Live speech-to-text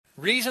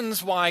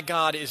Reasons Why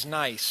God is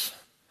Nice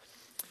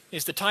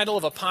is the title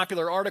of a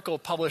popular article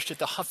published at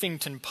the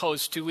Huffington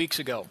Post 2 weeks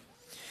ago.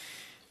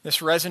 This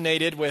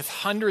resonated with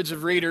hundreds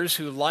of readers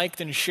who liked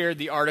and shared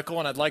the article,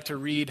 and I'd like to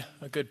read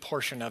a good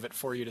portion of it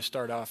for you to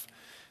start off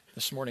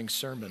this morning's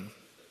sermon.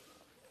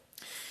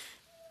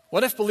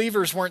 What if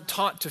believers weren't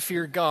taught to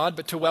fear God,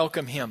 but to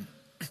welcome Him?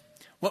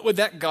 What would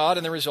that God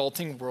and the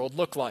resulting world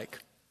look like?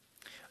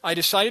 I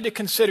decided to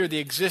consider the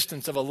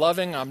existence of a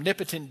loving,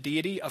 omnipotent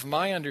deity of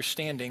my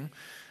understanding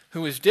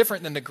who is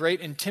different than the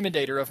great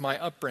intimidator of my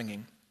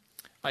upbringing.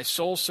 I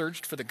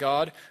soul-searched for the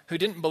God who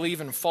didn't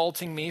believe in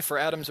faulting me for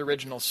Adam's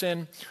original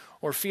sin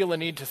or feel a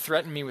need to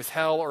threaten me with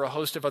hell or a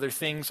host of other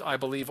things I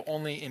believe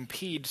only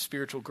impede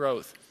spiritual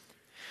growth.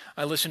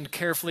 I listened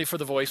carefully for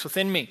the voice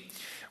within me,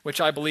 which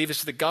I believe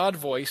is the God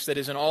voice that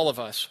is in all of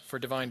us for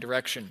divine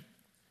direction.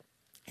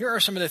 Here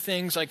are some of the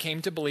things I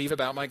came to believe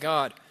about my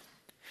God.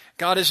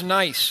 God is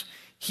nice.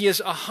 He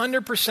is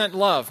 100%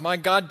 love. My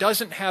God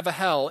doesn't have a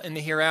hell in the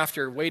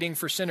hereafter waiting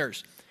for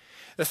sinners.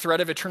 The threat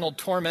of eternal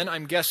torment,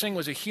 I'm guessing,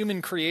 was a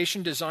human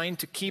creation designed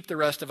to keep the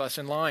rest of us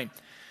in line.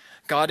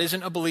 God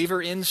isn't a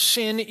believer in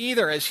sin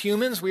either. As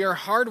humans, we are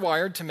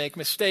hardwired to make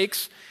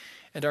mistakes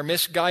and are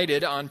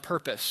misguided on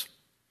purpose.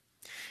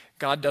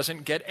 God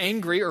doesn't get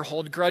angry or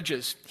hold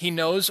grudges. He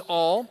knows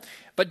all,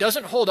 but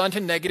doesn't hold on to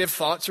negative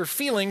thoughts or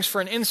feelings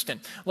for an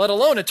instant, let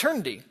alone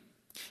eternity.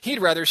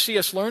 He'd rather see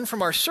us learn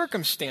from our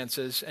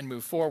circumstances and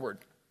move forward.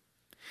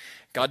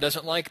 God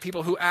doesn't like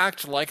people who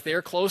act like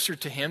they're closer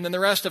to Him than the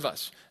rest of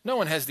us. No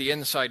one has the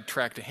inside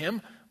track to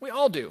Him. We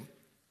all do.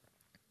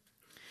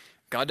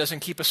 God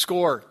doesn't keep a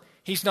score.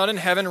 He's not in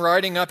heaven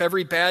writing up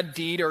every bad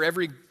deed or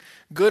every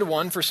good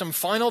one for some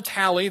final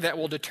tally that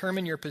will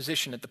determine your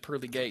position at the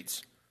pearly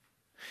gates.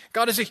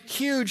 God is a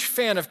huge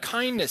fan of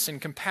kindness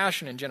and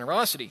compassion and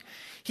generosity.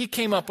 He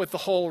came up with the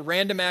whole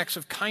random acts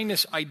of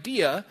kindness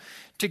idea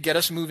to get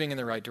us moving in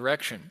the right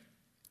direction.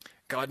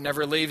 God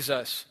never leaves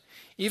us.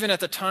 Even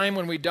at the time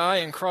when we die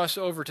and cross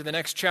over to the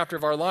next chapter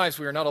of our lives,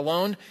 we are not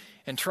alone,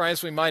 and try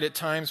as we might at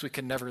times, we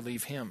can never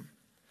leave Him.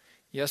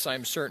 Yes, I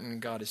am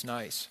certain God is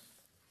nice.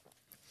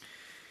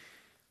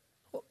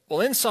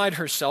 Well, inside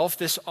herself,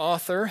 the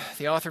author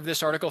of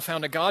this article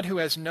found a God who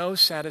has no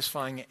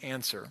satisfying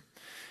answer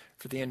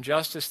for the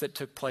injustice that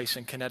took place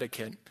in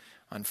Connecticut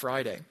on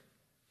Friday.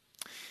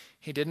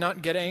 He did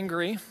not get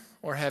angry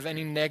or have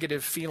any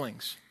negative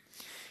feelings.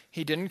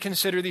 He didn't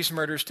consider these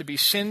murders to be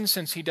sin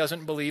since he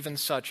doesn't believe in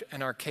such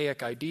an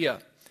archaic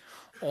idea.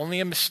 Only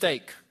a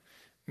mistake,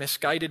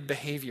 misguided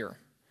behavior,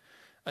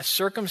 a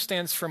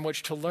circumstance from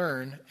which to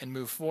learn and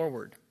move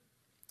forward.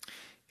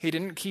 He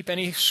didn't keep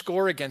any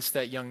score against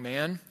that young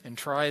man, and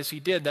try as he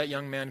did, that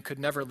young man could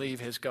never leave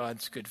his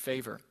God's good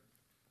favor.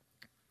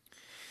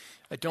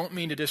 I don't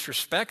mean to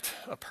disrespect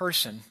a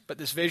person, but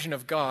this vision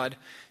of God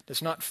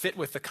does not fit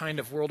with the kind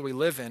of world we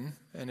live in,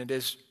 and it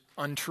is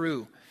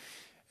untrue.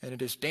 And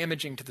it is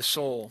damaging to the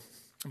soul.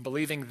 And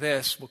believing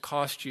this will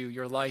cost you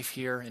your life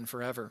here and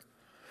forever.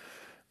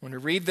 When we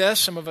read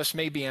this, some of us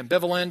may be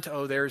ambivalent.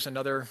 Oh, there's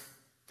another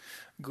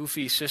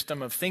goofy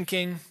system of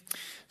thinking.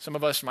 Some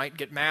of us might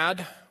get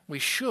mad. We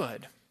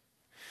should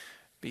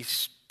be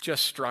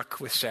just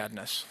struck with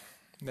sadness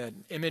that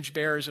image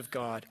bearers of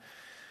God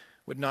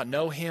would not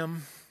know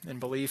Him and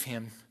believe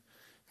Him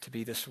to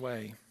be this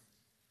way.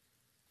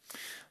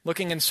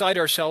 Looking inside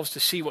ourselves to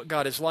see what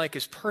God is like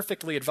is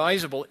perfectly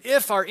advisable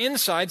if our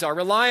insides are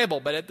reliable.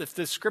 But if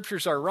the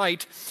Scriptures are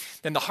right,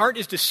 then the heart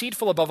is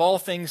deceitful above all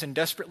things and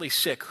desperately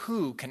sick.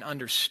 Who can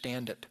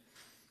understand it?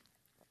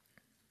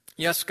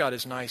 Yes, God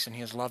is nice and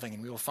He is loving,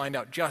 and we will find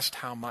out just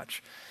how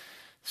much.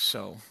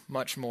 So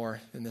much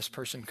more than this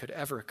person could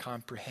ever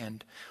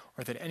comprehend,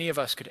 or that any of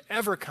us could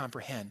ever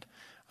comprehend,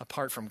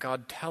 apart from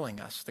God telling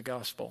us the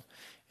gospel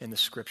in the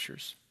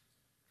Scriptures.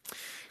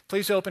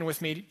 Please open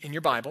with me in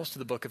your Bibles to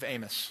the book of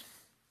Amos.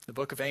 The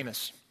book of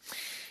Amos.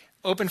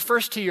 Open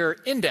first to your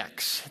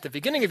index at the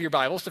beginning of your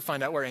Bibles to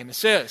find out where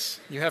Amos is.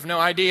 You have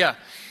no idea.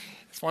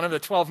 It's one of the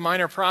 12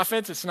 minor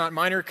prophets. It's not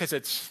minor because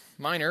it's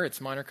minor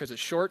because it's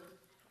short.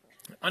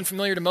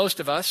 Unfamiliar to most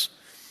of us.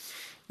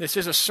 This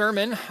is a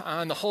sermon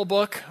on the whole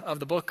book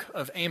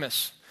of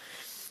Amos.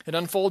 It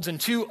unfolds in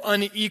two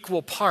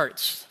unequal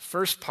parts. The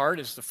first part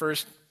is the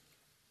first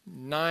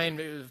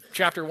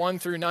chapter 1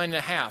 through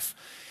 9.5.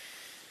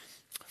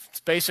 It's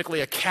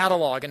basically a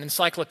catalog, an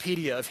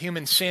encyclopedia of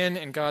human sin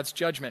and God's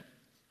judgment.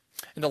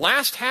 In the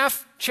last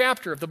half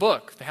chapter of the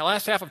book, the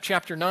last half of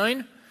chapter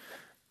 9,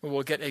 we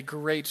will get a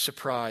great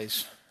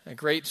surprise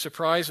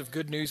of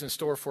good news in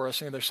store for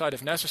us on the other side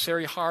of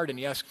necessary, hard, and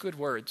yes, good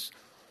words.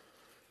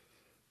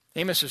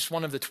 Amos is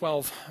one of the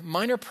 12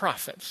 minor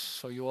prophets,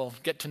 so you will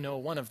get to know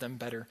one of them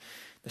better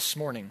this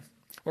morning.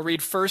 We'll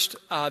read first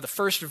the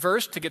first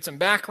verse to get some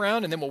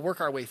background, and then we'll work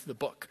our way through the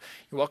book.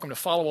 You're welcome to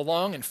follow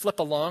along and flip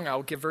along.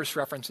 I'll give verse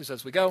references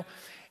as we go,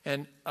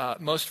 and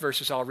most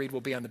verses I'll read will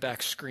be on the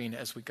back screen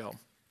as we go.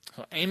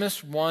 So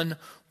Amos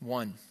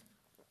 1:1.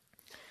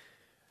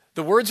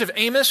 The words of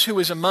Amos, who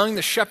was among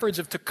the shepherds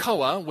of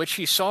Tekoa, which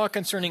he saw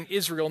concerning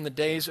Israel in the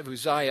days of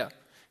Uzziah,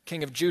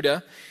 king of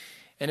Judah,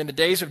 and in the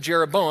days of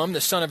Jeroboam,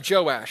 the son of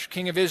Joash,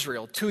 king of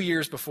Israel, 2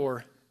 years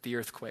before the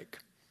earthquake.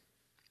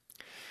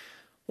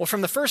 Well,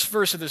 from the first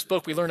verse of this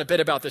book, we learn a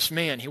bit about this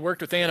man. He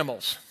worked with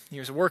animals. He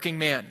was a working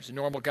man. He was a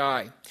normal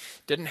guy.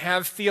 Didn't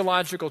have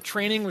theological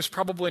training, was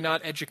probably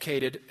not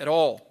educated at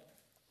all.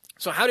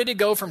 So how did he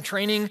go from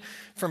training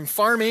from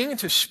farming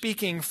to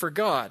speaking for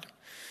God?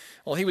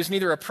 Well, he was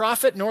neither a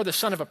prophet nor the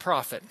son of a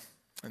prophet.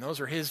 And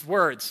those are his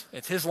words.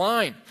 It's his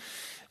line.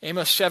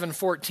 Amos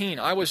 7:14,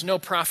 I was no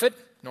prophet,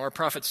 nor a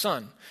prophet's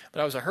son, but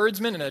I was a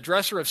herdsman and a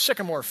dresser of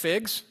sycamore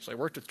figs, so I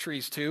worked with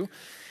trees too.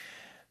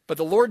 But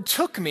the Lord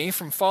took me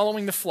from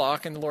following the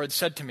flock, and the Lord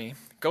said to me,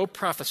 go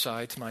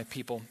prophesy to my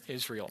people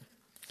Israel.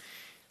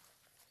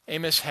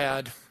 Amos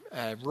had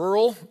a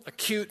rural,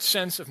 acute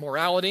sense of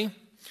morality,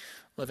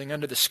 living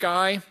under the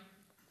sky.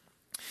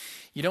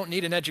 You don't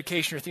need an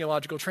education or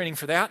theological training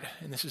for that,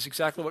 and this is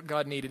exactly what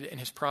God needed in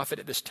his prophet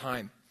at this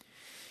time.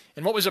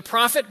 And what was a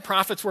prophet?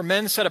 Prophets were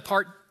men set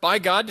apart by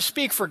God to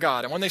speak for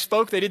God. And when they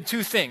spoke, they did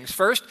two things.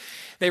 First,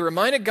 they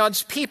reminded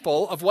God's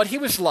people of what he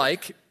was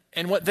like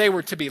and what they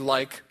were to be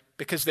like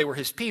because they were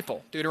his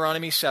people.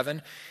 Deuteronomy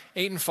 7:8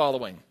 and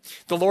following.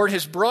 The Lord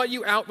has brought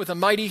you out with a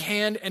mighty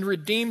hand and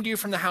redeemed you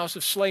from the house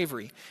of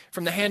slavery,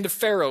 from the hand of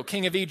Pharaoh,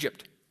 king of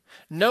Egypt.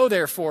 Know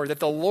therefore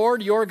that the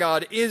Lord your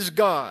God is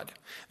God,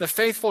 the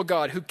faithful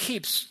God who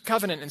keeps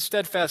covenant and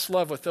steadfast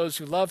love with those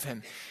who love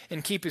him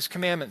and keep his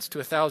commandments to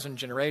 1,000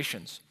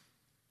 generations.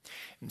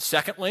 And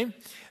secondly,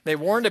 they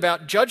warned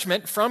about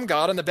judgment from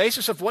God on the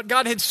basis of what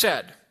God had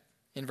said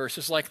in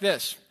verses like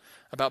this,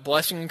 about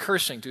blessing and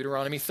cursing,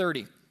 Deuteronomy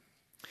 30.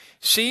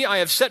 See, I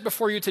have set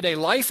before you today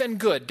life and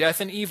good, death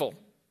and evil.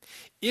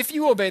 If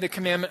you obey the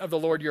commandment of the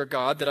Lord your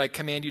God that I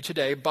command you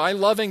today, by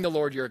loving the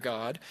Lord your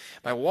God,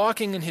 by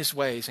walking in his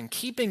ways and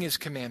keeping his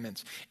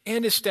commandments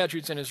and his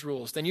statutes and his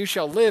rules, then you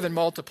shall live and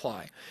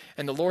multiply,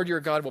 and the Lord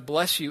your God will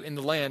bless you in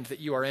the land that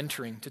you are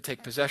entering to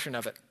take possession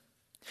of it.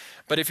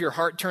 But if your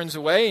heart turns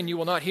away and you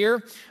will not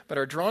hear, but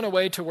are drawn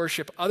away to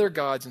worship other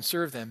gods and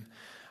serve them,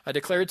 I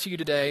declare to you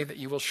today that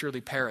you will surely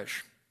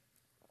perish.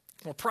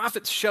 Well,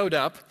 prophets showed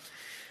up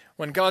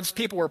when God's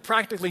people were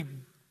practically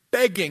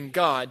begging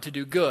God to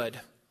do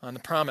good on the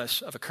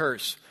promise of a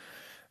curse.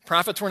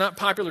 Prophets were not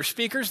popular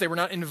speakers. They were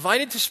not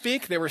invited to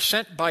speak. They were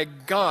sent by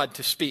God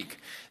to speak.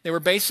 They were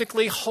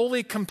basically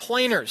holy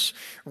complainers,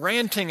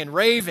 ranting and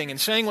raving and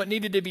saying what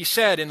needed to be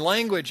said in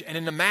language and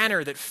in a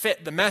manner that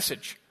fit the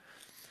message.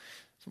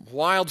 Some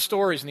wild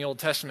stories in the Old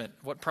Testament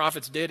of what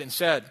prophets did and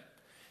said.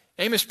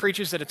 Amos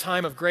preaches at a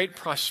time of great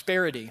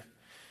prosperity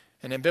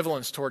and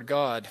ambivalence toward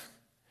God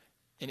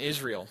in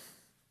Israel.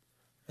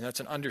 And that's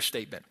an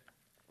understatement.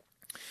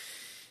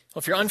 Well,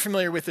 if you're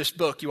unfamiliar with this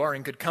book, you are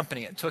in good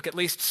company. It took at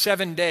least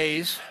 7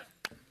 days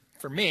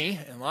for me,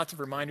 and lots of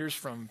reminders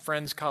from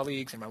friends,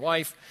 colleagues, and my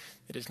wife.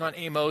 It is not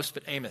Amos,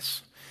 but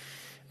Amos.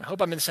 I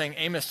hope I've been saying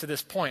Amos to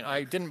this point.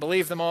 I didn't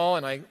believe them all,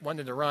 and I went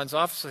into Ron's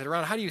office. I said,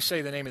 Ron, how do you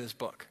say the name of this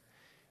book?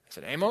 I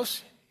said,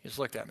 Amos? He just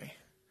looked at me.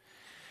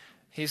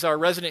 He's our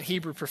resident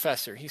Hebrew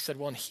professor. He said,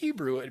 well, in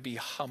Hebrew, it would be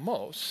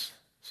Hamos.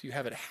 So you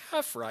have it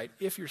half right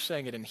if you're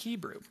saying it in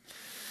Hebrew.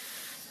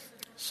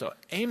 So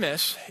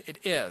Amos it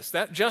is.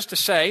 That just to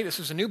say, this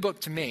is a new book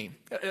to me.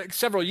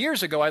 Several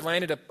years ago, I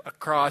landed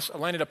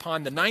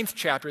upon the 9th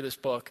chapter of this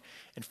book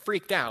and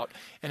freaked out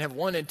and have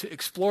wanted to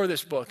explore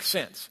this book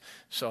since.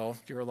 So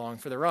you're along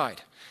for the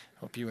ride.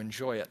 Hope you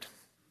enjoy it.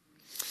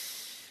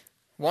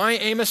 Why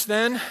Amos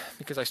then?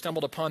 Because I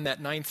stumbled upon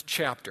that 9th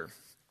chapter.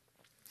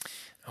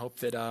 I hope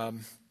that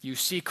you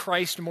see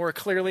Christ more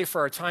clearly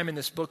for our time in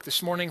this book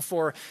this morning,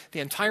 for the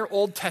entire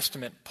Old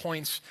Testament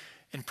points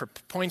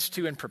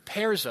to and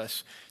prepares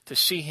us to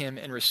see him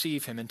and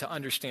receive him and to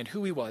understand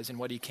who he was and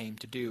what he came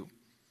to do.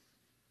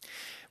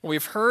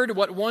 We've heard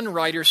what one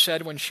writer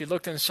said when she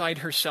looked inside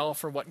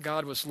herself or what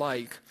God was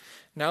like.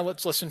 Now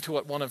let's listen to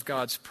what one of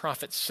God's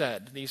prophets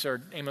said. These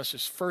are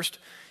Amos's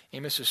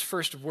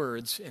first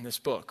words in this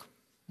book.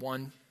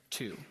 1,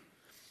 2.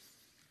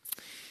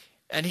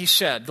 And he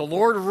said, the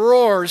Lord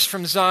roars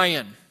from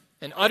Zion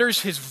and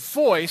utters his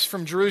voice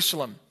from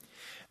Jerusalem.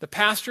 The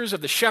pastures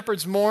of the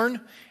shepherds mourn,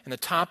 and the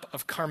top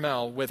of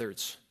Carmel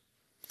withers.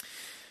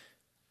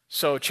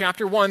 So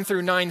chapter 1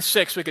 through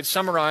 9:6, we could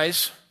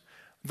summarize,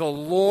 the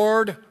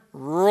Lord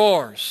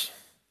roars.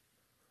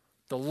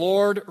 The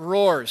Lord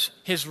roars.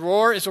 His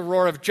roar is a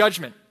roar of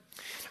judgment.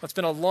 It's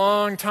been a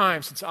long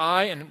time since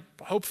I, and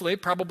hopefully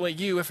probably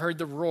you, have heard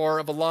the roar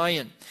of a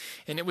lion.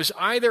 And it was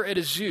either at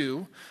a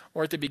zoo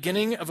or at the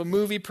beginning of a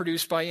movie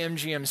produced by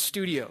MGM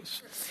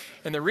Studios.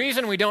 And the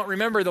reason we don't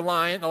remember the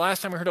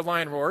last time we heard a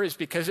lion roar, is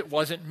because it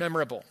wasn't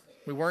memorable.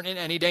 We weren't in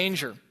any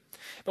danger.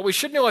 But we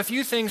should know a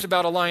few things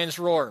about a lion's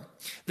roar.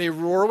 They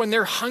roar when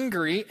they're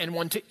hungry and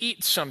want to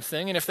eat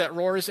something, and if that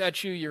roar is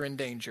at you, you're in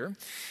danger.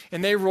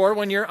 And they roar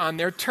when you're on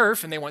their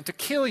turf and they want to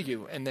kill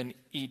you and then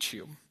eat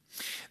you.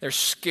 They're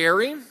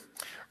scary,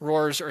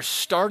 roars are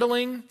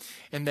startling,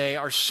 and they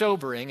are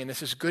sobering, and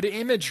this is good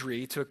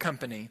imagery to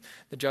accompany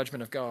the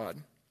judgment of God.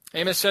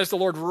 Amos says the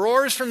Lord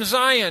roars from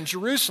Zion,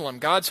 Jerusalem,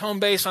 God's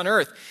home base on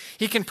earth.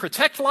 He can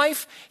protect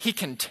life, he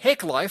can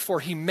take life, or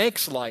he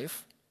makes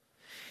life.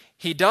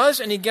 He does,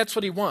 and he gets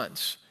what he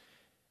wants.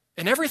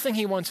 And everything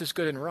he wants is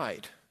good and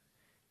right.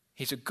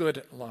 He's a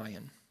good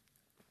lion.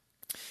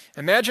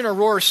 Imagine a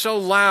roar so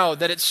loud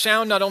that its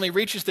sound not only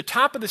reaches the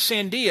top of the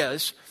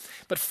sandias,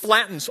 but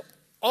flattens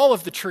all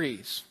of the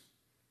trees.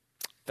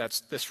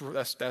 That's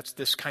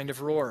this kind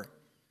of roar.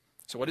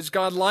 So what is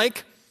God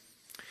like?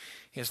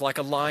 He is like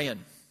a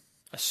lion,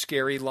 a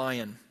scary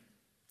lion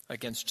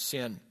against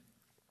sin.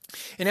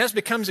 And as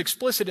becomes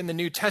explicit in the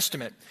New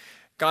Testament,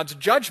 God's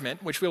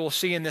judgment, which we will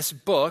see in this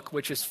book,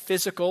 which is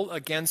physical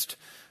against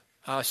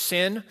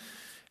sin,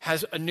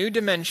 has a new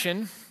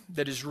dimension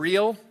that is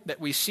real,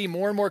 that we see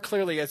more and more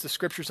clearly as the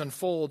Scriptures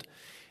unfold,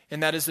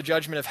 and that is the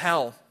judgment of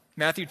hell.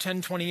 Matthew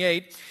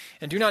 10:28,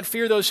 and do not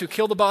fear those who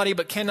kill the body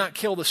but cannot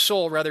kill the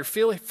soul. Rather,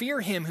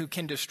 fear him who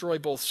can destroy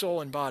both soul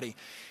and body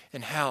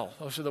in hell.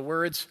 Those are the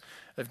words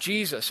of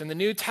Jesus. In the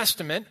New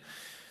Testament,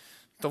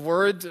 the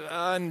word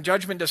on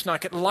judgment does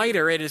not get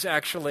lighter. It is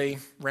actually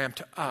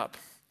ramped up.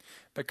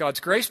 But God's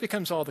grace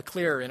becomes all the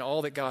clearer in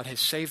all that God has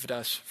saved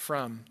us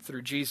from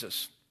through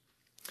Jesus.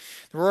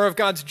 The roar of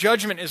God's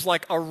judgment is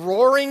like a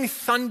roaring,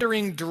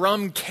 thundering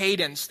drum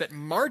cadence that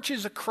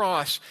marches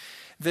across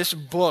this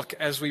book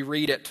as we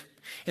read it.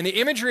 And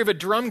the imagery of a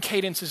drum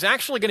cadence is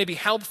actually going to be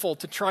helpful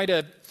to try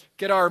to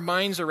get our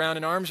minds around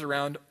and arms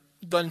around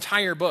the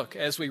entire book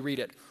as we read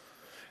it.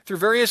 Through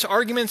various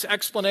arguments,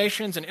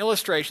 explanations, and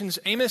illustrations,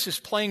 Amos is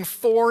playing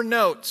 4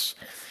 notes.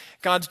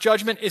 God's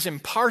judgment is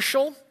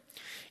impartial,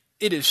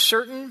 it is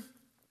certain,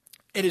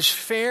 it is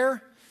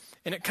fair,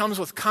 and it comes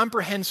with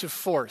comprehensive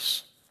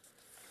force.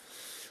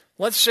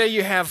 Let's say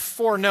you have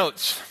 4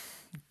 notes.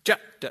 Ja,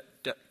 da,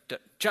 da, da,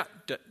 ja,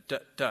 da, da,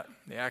 da.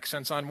 The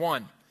accent's on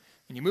 1.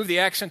 And you move the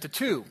accent to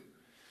 2.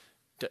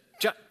 Da,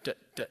 ja, da,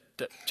 da,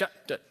 da, ja,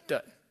 da, da.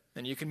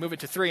 Then you can move it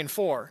to 3 and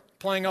 4.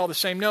 Playing all the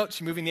same notes,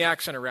 you're moving the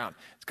accent around.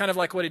 It's kind of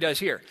like what he does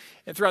here.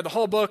 And throughout the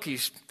whole book,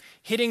 he's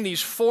hitting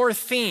these 4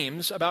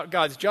 themes about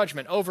God's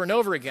judgment over and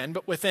over again,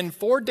 but within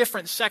 4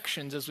 different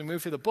sections as we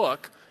move through the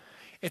book,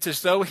 it's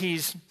as though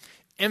he's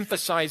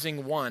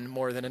emphasizing one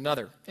more than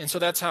another. And so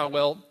that's how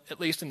we'll, at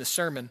least in the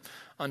sermon,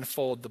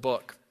 unfold the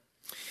book.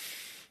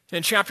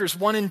 In chapters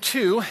 1 and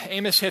 2,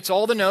 Amos hits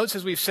all the notes,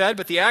 as we've said,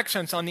 but the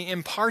accent's on the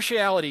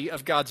impartiality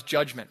of God's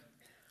judgment.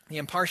 The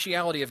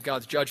impartiality of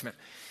God's judgment.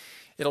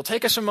 It'll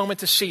take us a moment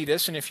to see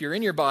this, and if you're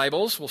in your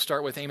Bibles, we'll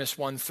start with Amos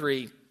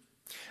 1:3.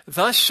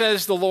 Thus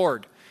says the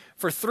Lord,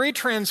 for 3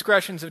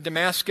 transgressions of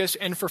Damascus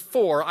and for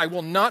 4 I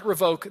will not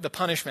revoke the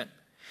punishment,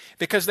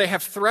 because they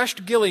have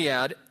threshed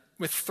Gilead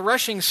with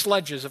threshing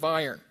sledges of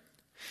iron.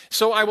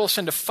 So I will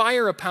send a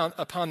fire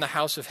upon the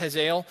house of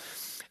Hazael,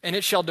 and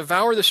it shall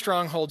devour the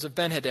strongholds of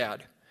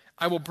Benhadad.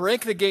 I will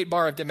break the gate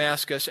bar of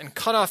Damascus and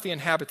cut off the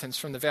inhabitants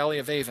from the valley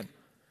of Avon.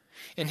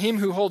 And him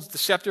who holds the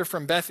scepter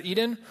from Beth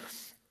Eden,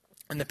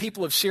 and the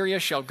people of Syria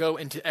shall go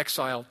into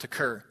exile to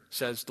Kir,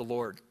 says the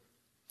Lord.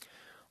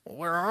 Well,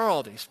 where are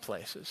all these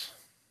places?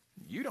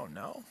 You don't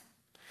know.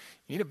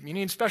 You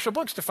need special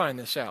books to find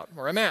this out,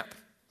 or a map.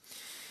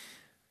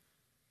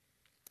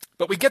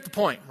 But we get the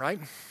point, right?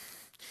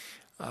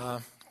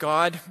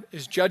 God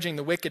is judging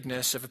the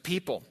wickedness of a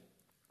people.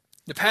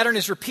 The pattern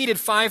is repeated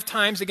 5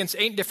 times against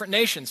 8 different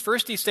nations.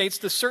 First, he states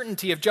the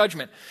certainty of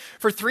judgment.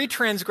 For 3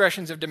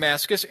 transgressions of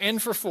Damascus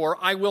and for 4,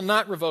 I will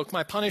not revoke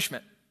my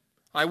punishment.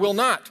 I will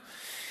not.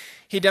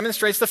 He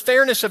demonstrates the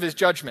fairness of his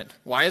judgment.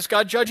 Why is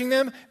God judging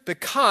them?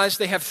 Because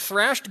they have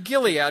thrashed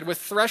Gilead with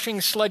threshing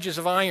sledges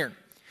of iron.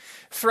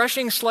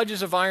 Threshing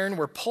sledges of iron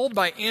were pulled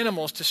by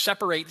animals to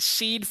separate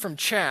seed from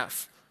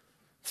chaff,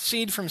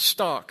 seed from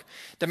stalk.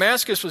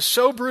 Damascus was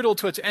so brutal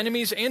to its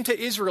enemies and to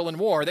Israel in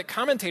war that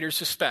commentators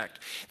suspect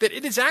that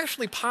it is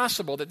actually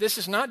possible that this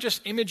is not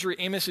just imagery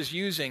Amos is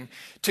using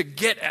to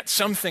get at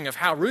something of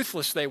how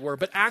ruthless they were,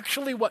 but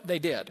actually what they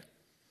did.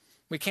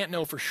 We can't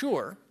know for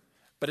sure,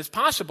 but it's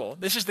possible.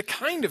 This is the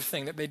kind of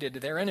thing that they did to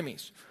their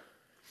enemies.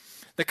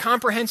 The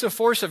comprehensive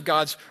force of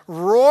God's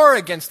roar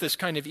against this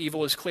kind of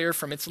evil is clear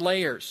from its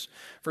layers.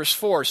 Verse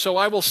 4, so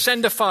I will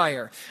send a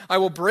fire, I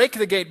will break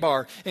the gate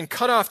bar and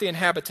cut off the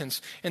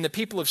inhabitants, and the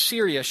people of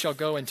Syria shall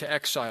go into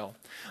exile.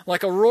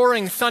 Like a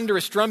roaring,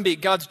 thunderous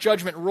drumbeat, God's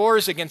judgment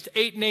roars against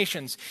 8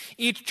 nations,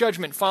 each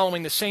judgment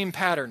following the same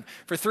pattern,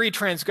 for 3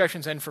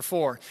 transgressions and for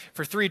 4,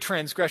 for 3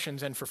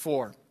 transgressions and for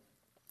 4.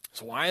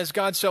 So why is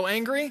God so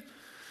angry?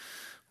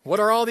 What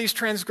are all these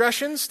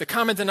transgressions? The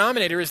common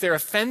denominator is their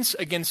offense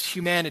against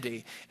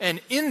humanity,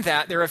 and in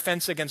that, their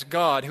offense against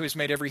God, who has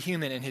made every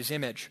human in his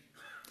image.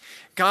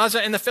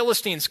 Gaza and the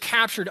Philistines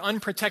captured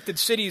unprotected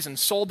cities and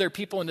sold their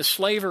people into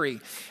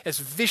slavery as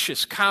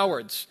vicious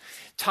cowards.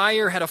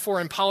 Tyre had a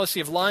foreign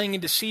policy of lying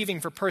and deceiving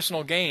for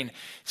personal gain,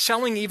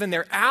 selling even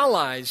their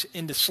allies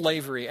into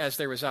slavery as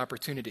there was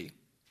opportunity.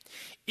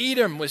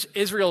 Edom was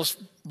Israel's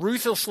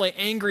ruthlessly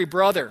angry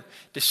brother,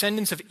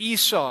 descendants of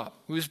Esau,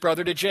 who was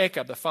brother to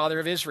Jacob, the father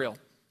of Israel.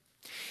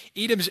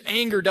 Edom's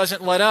anger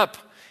doesn't let up.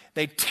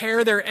 They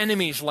tear their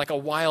enemies like a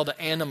wild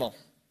animal.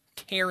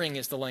 Tearing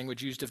is the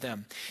language used of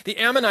them. The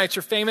Ammonites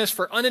are famous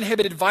for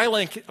uninhibited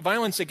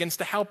violence against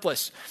the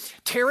helpless,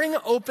 tearing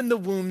open the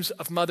wombs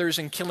of mothers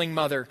and killing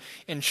mother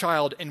and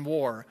child in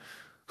war.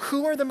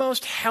 Who are the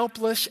most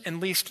helpless and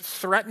least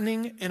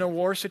threatening in a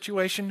war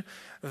situation?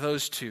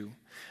 Those two.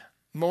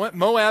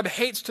 Moab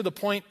hates to the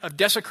point of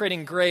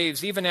desecrating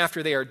graves. Even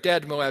after they are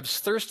dead, Moab's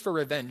thirst for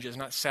revenge is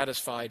not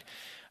satisfied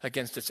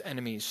against its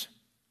enemies.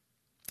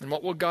 And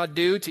what will God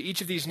do to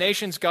each of these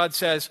nations? God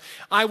says,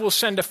 I will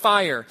send a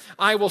fire.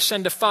 I will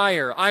send a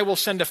fire. I will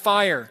send a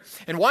fire.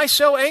 And why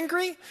so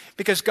angry?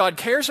 Because God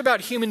cares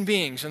about human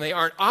beings, and they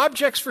aren't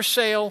objects for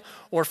sale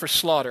or for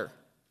slaughter.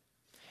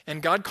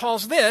 And God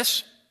calls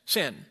this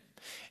sin.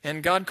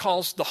 And God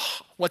calls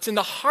what's in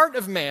the heart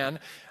of man,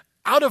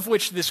 out of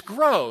which this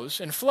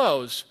grows and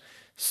flows,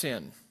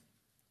 sin.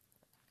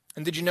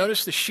 And did you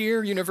notice the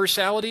sheer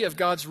universality of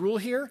God's rule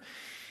here?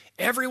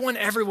 Everyone,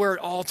 everywhere, at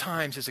all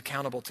times is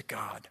accountable to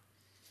God.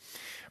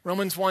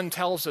 Romans 1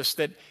 tells us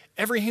that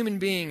every human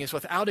being is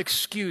without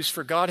excuse,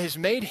 for God has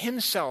made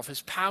himself,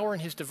 his power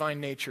and his divine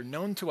nature,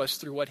 known to us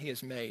through what he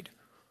has made.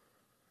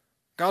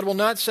 God will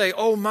not say,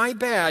 oh, my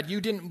bad,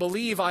 you didn't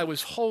believe I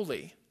was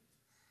holy.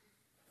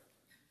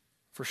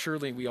 For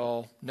surely we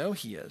all know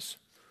he is.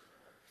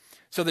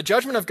 So the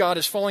judgment of God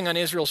is falling on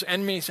Israel's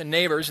enemies and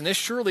neighbors, and this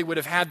surely would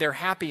have had their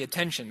happy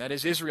attention. That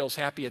is Israel's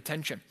happy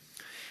attention.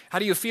 How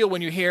do you feel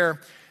when you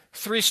hear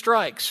 3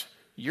 strikes,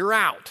 you're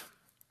out?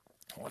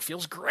 Well, it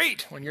feels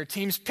great when your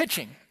team's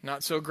pitching.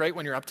 Not so great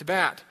when you're up to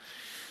bat.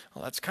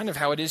 Well, that's kind of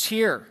how it is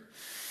here.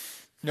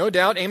 No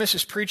doubt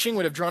Amos's preaching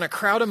would have drawn a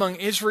crowd among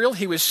Israel.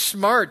 He was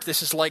smart.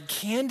 This is like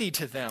candy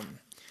to them.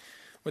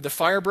 Would the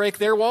fire break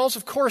their walls?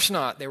 Of course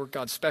not. They were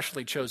God's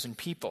specially chosen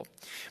people.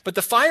 But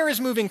the fire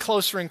is moving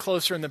closer and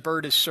closer, and the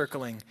bird is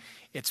circling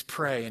its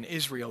prey, and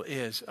Israel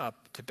is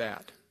up to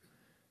bat.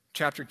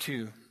 Chapter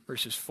 2,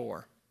 verse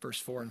 4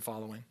 and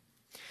following.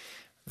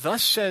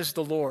 Thus says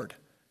the Lord,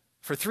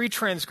 for 3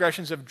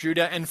 transgressions of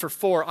Judah, and for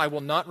 4 I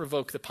will not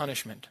revoke the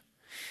punishment,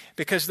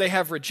 because they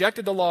have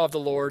rejected the law of the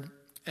Lord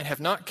and have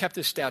not kept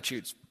his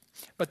statutes,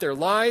 but their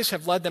lies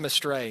have led them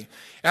astray,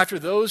 after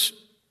those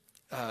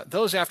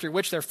after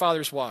which their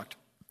fathers walked.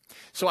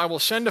 So I will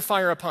send a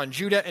fire upon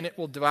Judah, and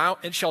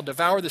it shall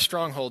devour the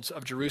strongholds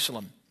of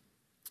Jerusalem.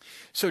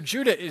 So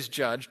Judah is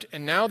judged,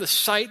 and now the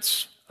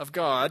sights of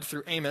God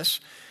through Amos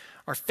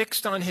are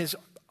fixed on his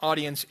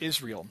audience,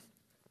 Israel.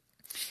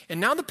 And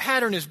now the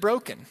pattern is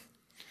broken.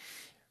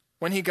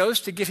 When he goes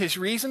to give his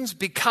reasons,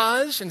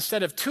 because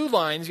instead of 2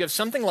 lines, you have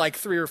something like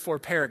 3 or 4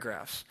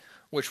 paragraphs,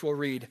 which we'll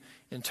read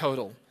in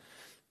total.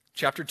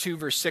 Chapter 2,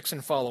 verse 6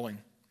 and following.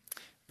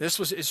 This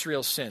was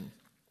Israel's sin.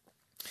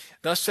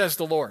 Thus says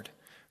the Lord,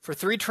 for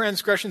 3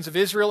 transgressions of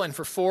Israel, and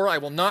for 4 I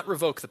will not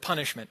revoke the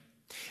punishment,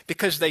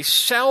 because they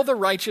sell the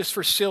righteous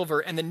for silver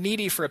and the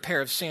needy for a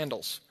pair of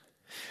sandals.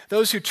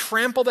 Those who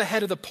trample the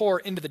head of the poor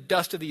into the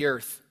dust of the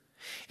earth,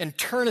 and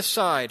turn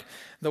aside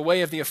the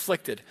way of the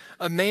afflicted.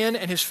 A man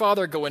and his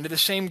father go into the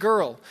same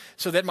girl,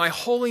 so that my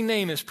holy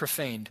name is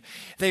profaned.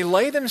 They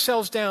lay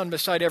themselves down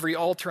beside every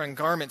altar on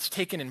garments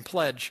taken in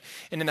pledge,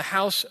 and in the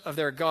house of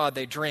their God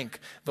they drink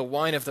the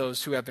wine of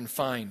those who have been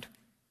fined.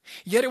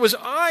 Yet it was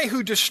I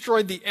who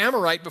destroyed the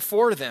Amorite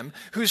before them,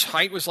 whose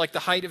height was like the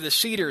height of the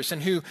cedars,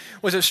 and who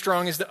was as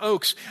strong as the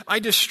oaks. I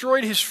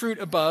destroyed his fruit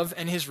above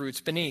and his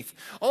roots beneath.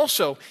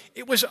 Also,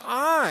 it was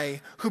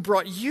I who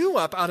brought you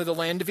up out of the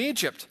land of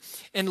Egypt,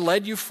 and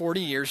led you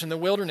 40 years in the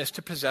wilderness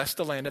to possess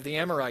the land of the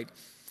Amorite.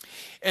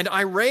 And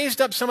I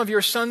raised up some of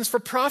your sons for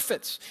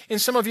prophets,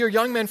 and some of your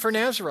young men for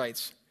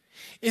Nazirites.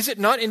 Is it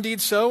not indeed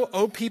so,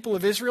 O people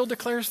of Israel,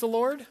 declares the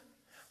Lord?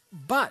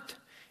 But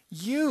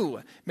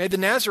you made the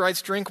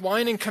Nazirites drink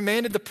wine and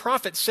commanded the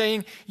prophets,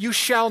 saying, you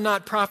shall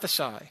not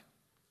prophesy.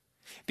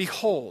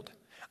 Behold,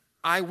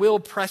 I will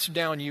press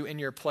down you in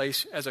your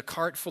place as a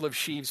cart full of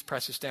sheaves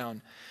presses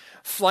down.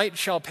 Flight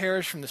shall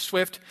perish from the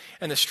swift,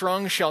 and the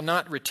strong shall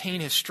not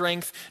retain his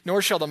strength,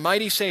 nor shall the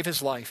mighty save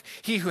his life.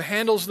 He who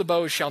handles the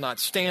bow shall not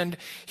stand.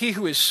 He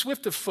who is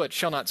swift of foot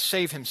shall not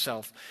save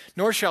himself,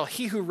 nor shall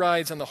he who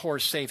rides on the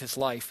horse save his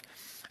life.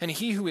 And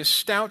he who is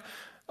stout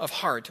of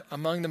heart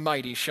among the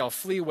mighty shall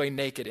flee away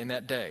naked in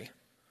that day,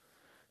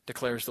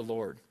 declares the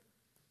Lord.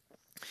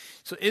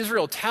 So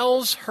Israel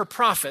tells her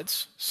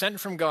prophets,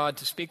 sent from God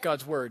to speak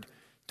God's word,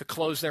 to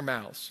close their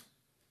mouths,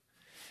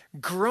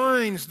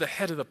 grinds the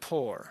head of the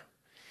poor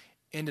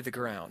into the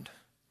ground,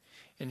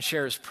 and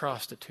shares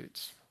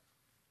prostitutes.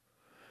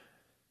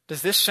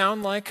 Does this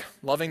sound like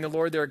loving the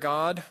Lord their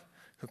God,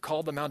 who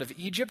called them out of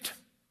Egypt?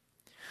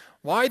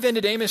 Why then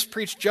did Amos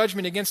preach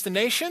judgment against the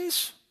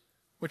nations,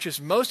 which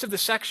is most of the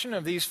section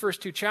of these first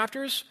 2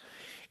 chapters,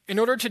 in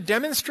order to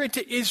demonstrate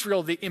to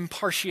Israel the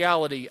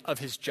impartiality of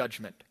his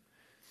judgment?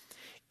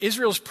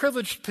 Israel's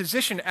privileged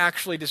position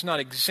actually does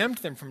not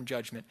exempt them from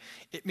judgment.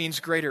 It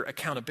means greater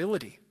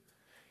accountability.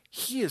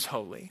 He is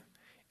holy,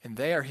 and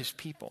they are his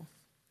people.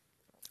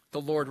 The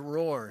Lord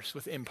roars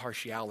with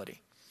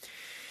impartiality.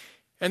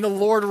 And the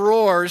Lord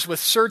roars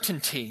with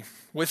certainty.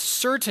 With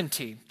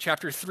certainty.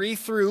 Chapter 3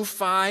 through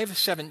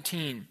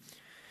 5:17.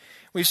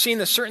 We've seen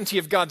the certainty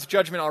of God's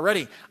judgment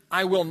already.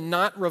 I will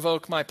not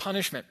revoke my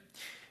punishment.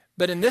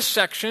 But in this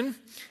section,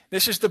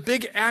 This is the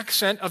big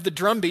accent of the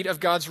drumbeat of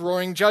God's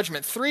roaring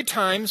judgment. 3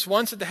 times,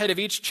 once at the head of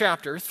each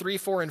chapter, 3,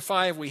 4, and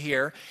 5, we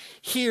hear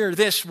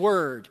this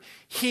word,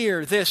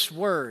 hear this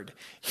word,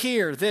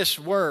 hear this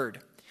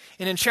word.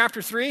 And in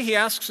chapter 3, he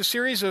asks a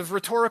series of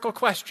rhetorical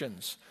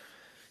questions.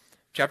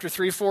 Chapter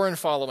 3, 4, and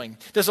following.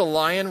 Does a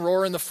lion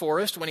roar in the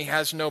forest when he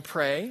has no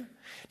prey?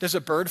 Does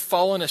a bird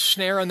fall in a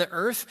snare on the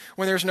earth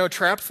when there's no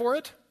trap for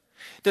it?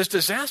 Does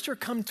disaster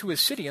come to a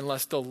city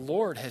unless the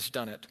Lord has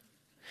done it?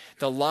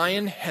 The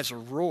lion has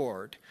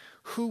roared.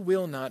 Who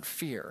will not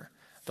fear?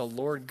 The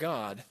Lord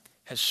God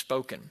has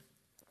spoken.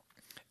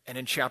 And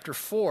in chapter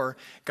 4,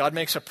 God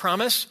makes a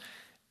promise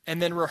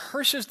and then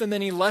rehearses the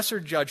many lesser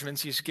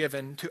judgments he's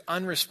given to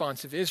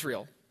unresponsive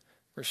Israel.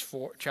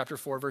 Chapter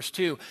 4, verse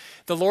 2.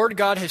 The Lord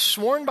God has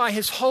sworn by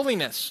his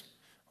holiness.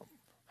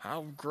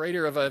 How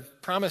greater of a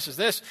promise is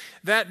this?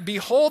 That,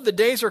 behold, the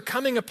days are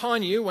coming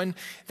upon you when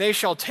they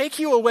shall take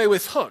you away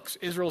with hooks,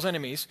 Israel's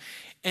enemies,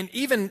 and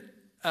even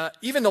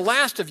the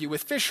last of you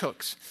with fish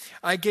hooks.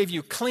 I gave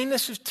you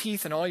cleanness of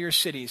teeth in all your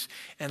cities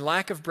and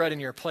lack of bread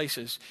in your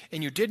places,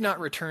 and you did not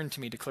return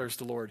to me, declares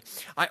the Lord.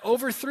 I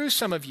overthrew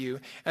some of you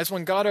as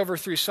when God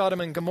overthrew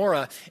Sodom and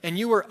Gomorrah, and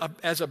you were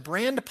as a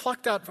brand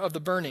plucked out of the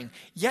burning,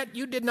 yet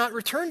you did not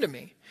return to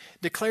me,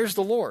 declares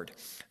the Lord.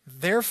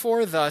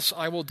 Therefore thus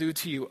I will do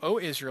to you, O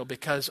Israel,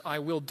 because I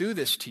will do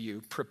this to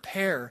you.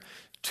 Prepare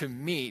to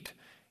meet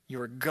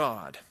your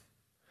God.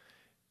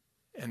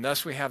 And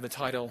thus we have the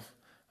title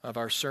of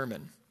our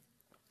sermon.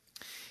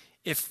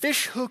 If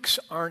fish hooks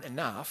aren't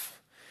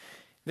enough,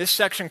 this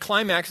section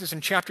climaxes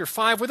in chapter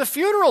 5 with a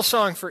funeral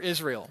song for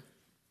Israel.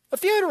 A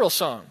funeral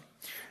song.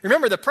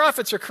 Remember, the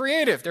prophets are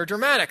creative, they're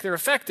dramatic, they're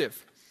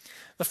effective.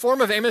 The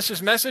form of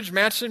Amos's message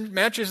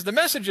matches the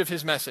message of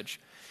his message.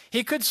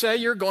 He could say,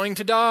 you're going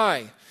to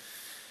die.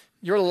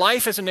 Your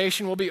life as a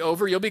nation will be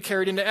over. You'll be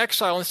carried into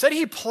exile. Instead,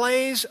 he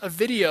plays a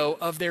video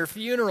of their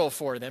funeral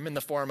for them in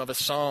the form of a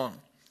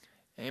song.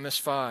 Amos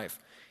 5.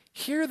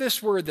 Hear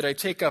this word that I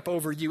take up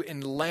over you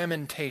in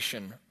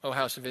lamentation, O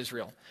house of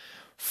Israel.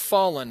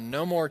 Fallen,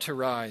 no more to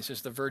rise,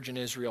 is the virgin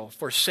Israel,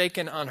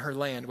 forsaken on her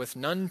land, with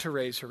none to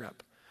raise her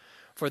up.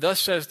 For thus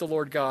says the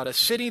Lord God, a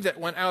city that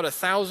went out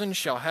 1,000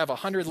 shall have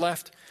 100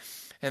 left,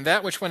 and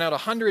that which went out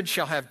 100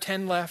 shall have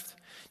 10 left,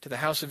 to the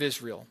house of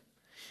Israel.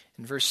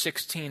 In verse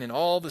 16, in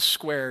all the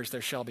squares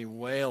there shall be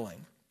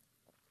wailing.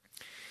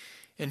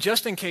 And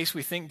just in case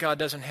we think God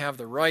doesn't have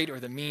the right or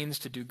the means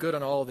to do good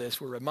on all this,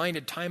 we're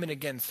reminded time and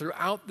again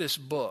throughout this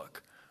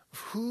book of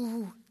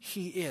who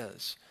he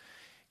is.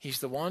 He's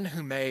the one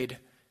who made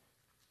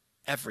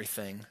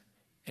everything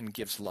and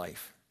gives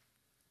life.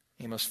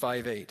 Amos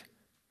 5:8.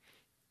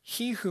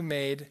 He who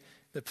made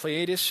the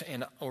Pleiades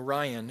and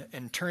Orion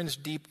and turns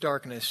deep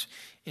darkness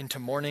into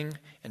morning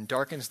and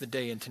darkens the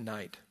day into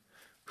night,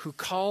 who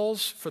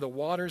calls for the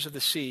waters of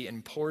the sea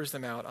and pours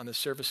them out on the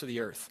surface of the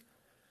earth.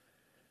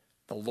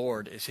 The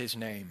Lord is his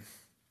name.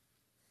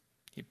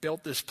 He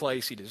built this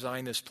place. He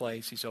designed this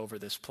place. He's over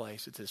this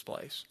place. It's his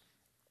place.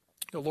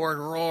 The Lord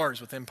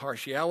roars with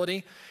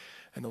impartiality,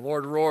 and the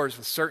Lord roars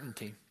with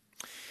certainty.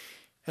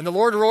 And the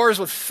Lord roars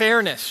with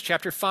fairness.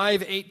 Chapter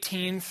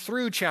 5:18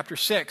 through chapter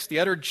 6. The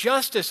utter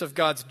justice of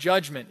God's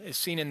judgment is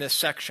seen in this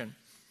section.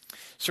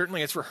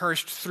 Certainly it's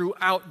rehearsed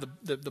throughout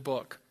the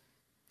book.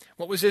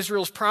 What was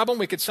Israel's problem?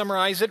 We could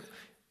summarize it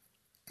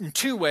in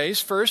 2 ways.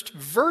 First,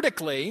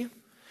 vertically,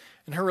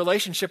 in her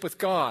relationship with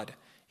God.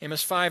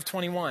 Amos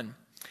 5:21.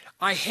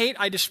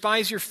 I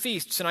despise your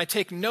feasts, and I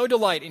take no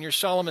delight in your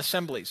solemn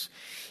assemblies.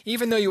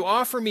 Even though you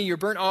offer me your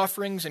burnt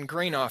offerings and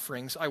grain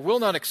offerings, I will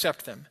not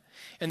accept them.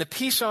 And the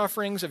peace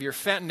offerings of your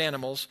fattened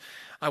animals,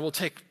 I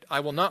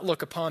will not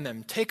look upon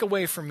them. Take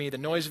away from me the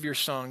noise of your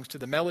songs, to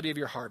the melody of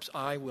your harps,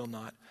 I will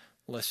not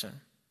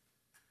listen.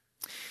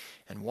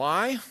 And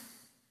why?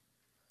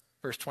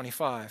 Verse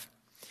 25.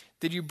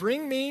 Did you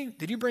bring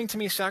to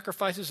me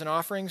sacrifices and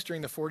offerings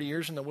during the 40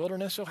 years in the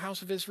wilderness, O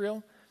house of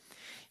Israel?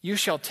 You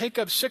shall take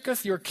up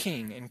Sikkuth your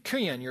king, and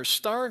Cuyon your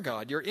star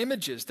god, your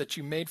images that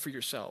you made for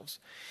yourselves.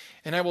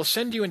 And I will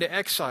send you into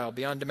exile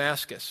beyond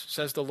Damascus,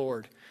 says the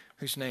Lord,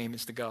 whose name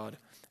is the God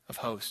of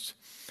hosts.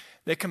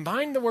 They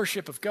combined the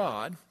worship of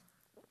God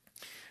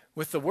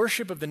with the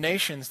worship of the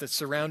nations that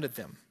surrounded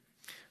them,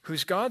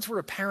 whose gods were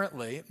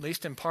apparently, at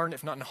least in part,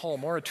 if not in whole,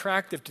 more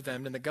attractive to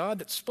them than the God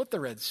that split the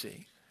Red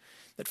Sea,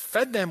 that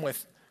fed them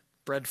with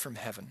bread from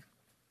heaven.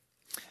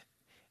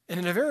 And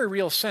in a very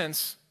real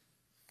sense,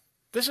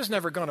 this has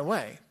never gone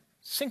away.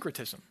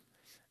 Syncretism,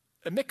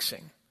 a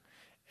mixing,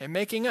 a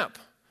making up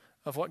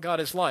of what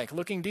God is like,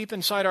 looking deep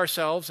inside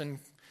ourselves and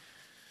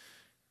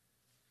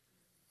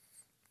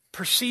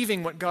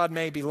perceiving what God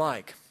may be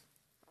like,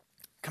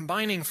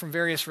 combining from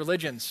various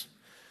religions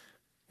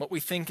what we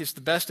think is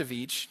the best of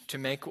each to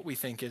make what we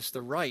think is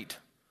the right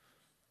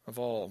of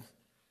all.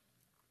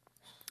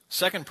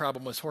 Second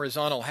problem was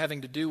horizontal,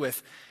 having to do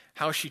with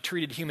how she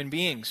treated human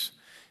beings.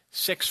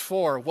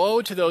 6:4,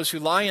 woe to those who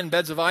lie in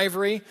beds of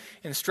ivory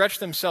and stretch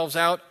themselves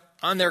out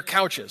on their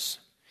couches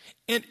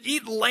and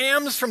eat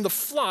lambs from the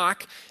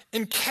flock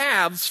and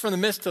calves from the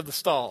midst of the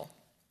stall.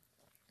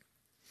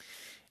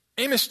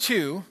 Amos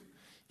 2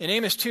 In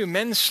Amos 2,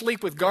 men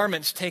sleep with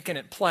garments taken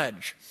at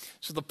pledge.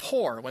 So the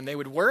poor, when they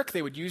would work,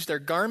 they would use their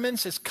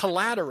garments as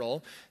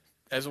collateral,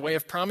 as a way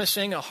of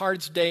promising a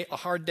hard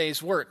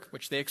day's work,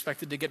 which they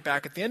expected to get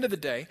back at the end of the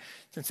day,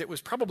 since it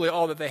was probably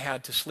all that they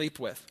had to sleep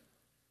with.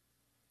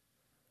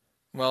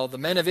 Well, the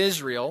men of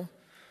Israel,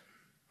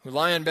 who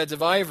lie on beds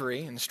of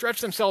ivory and stretch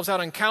themselves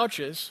out on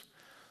couches,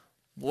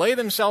 lay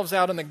themselves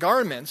out in the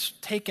garments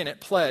taken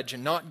at pledge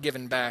and not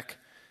given back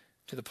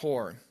to the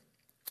poor.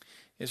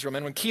 Israel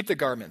men would keep the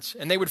garments,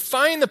 and they would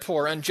fine the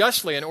poor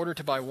unjustly in order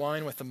to buy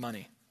wine with the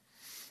money.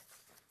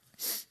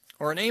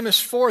 Or in Amos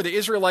 4, the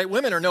Israelite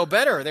women are no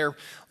better. They're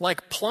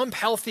like plump,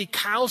 healthy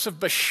cows of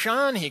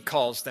Bashan, he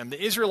calls them.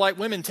 The Israelite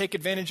women take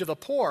advantage of the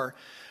poor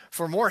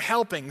for more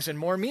helpings and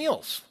more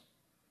meals.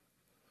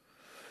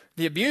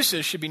 The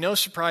abuses should be no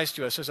surprise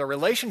to us, as our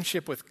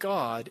relationship with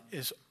God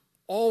is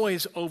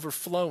always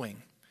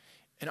overflowing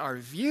in our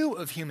view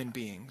of human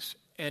beings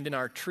and in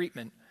our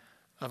treatment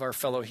of our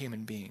fellow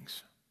human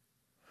beings.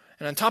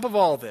 And on top of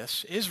all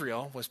this,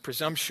 Israel was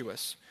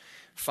presumptuous.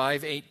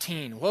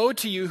 5:18, woe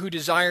to you who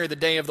desire the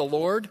day of the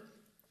Lord.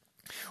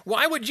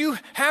 Why would you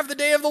have the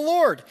day of the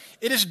Lord?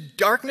 It is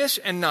darkness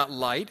and not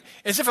light,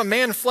 as if a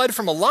man fled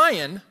from a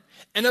lion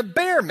and a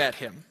bear met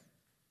him.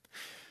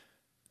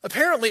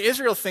 Apparently,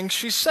 Israel thinks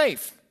she's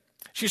safe.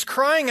 She's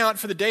crying out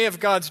for the day of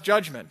God's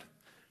judgment.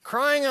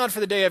 Crying out for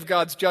the day of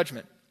God's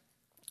judgment.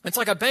 It's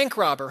like a bank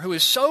robber who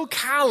is so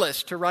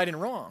callous to right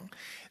and wrong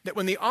that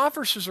when the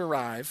officers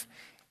arrive,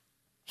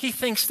 he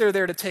thinks they're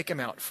there to take him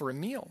out for a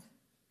meal.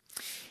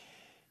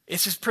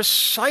 This is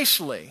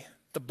precisely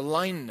the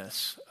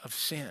blindness of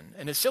sin.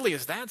 And as silly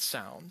as that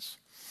sounds,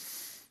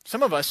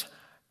 some of us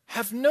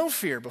have no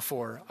fear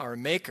before our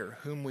Maker,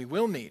 whom we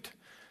will meet,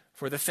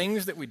 for the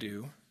things that we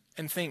do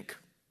and think.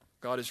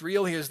 God is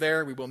real, he is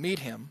there, we will meet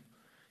him,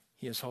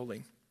 he is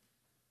holy.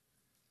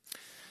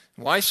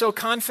 Why so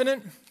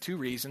confident? 2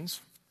 reasons.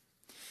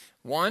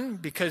 1,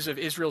 because of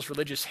Israel's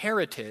religious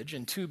heritage,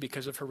 and 2,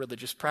 because of her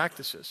religious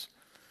practices.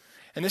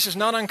 And this is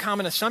not an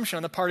uncommon assumption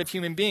on the part of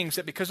human beings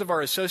that because of our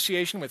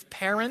association with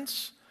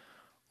parents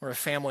or a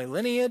family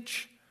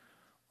lineage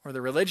or the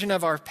religion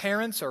of our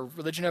parents or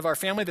religion of our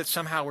family that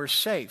somehow we're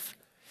safe,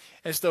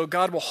 as though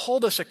God will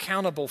hold us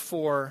accountable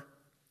for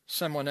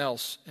someone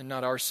else and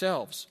not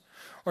ourselves,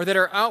 or that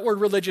our outward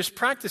religious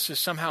practices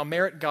somehow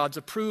merit God's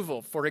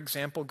approval, for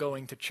example,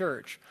 going to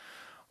church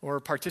or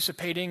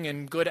participating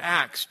in good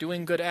acts,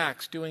 doing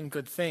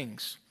good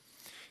things,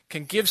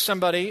 can give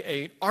somebody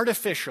an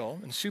artificial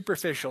and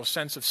superficial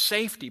sense of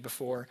safety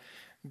before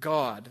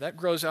God. That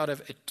grows out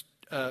of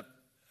a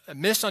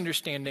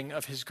misunderstanding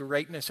of his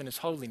greatness and his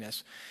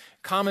holiness,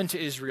 common to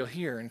Israel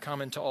here and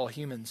common to all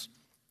humans.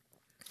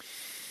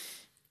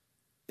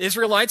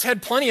 Israelites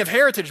had plenty of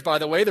heritage, by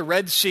the way. The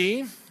Red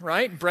Sea,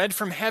 right? Bread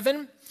from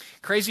heaven.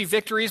 Crazy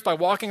victories by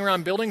walking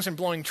around buildings and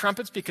blowing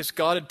trumpets because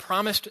God had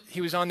promised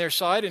he was on their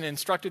side and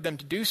instructed them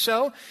to do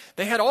so.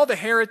 They had all the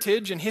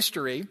heritage and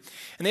history,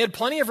 and they had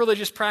plenty of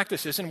religious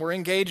practices and were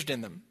engaged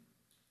in them.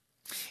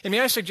 And may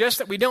I suggest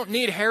that we don't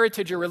need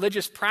heritage or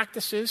religious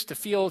practices to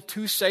feel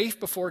too safe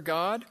before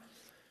God?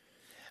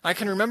 I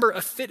can remember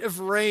a fit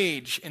of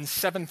rage in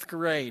 7th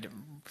grade,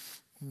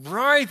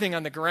 writhing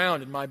on the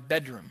ground in my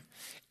bedroom,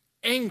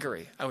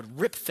 angry. I would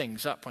rip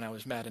things up when I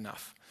was mad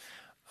enough.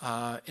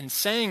 In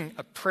saying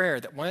a prayer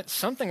that went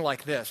something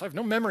like this. I have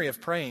no memory of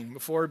praying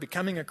before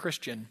becoming a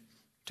Christian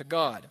to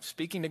God,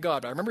 speaking to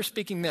God. But I remember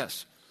speaking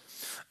this: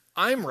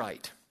 I'm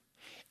right,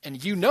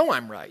 and you know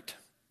I'm right.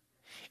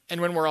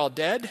 And when we're all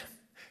dead,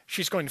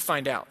 she's going to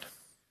find out.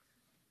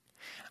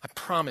 I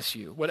promise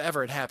you, whatever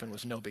had happened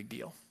was no big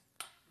deal.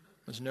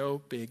 It was no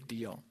big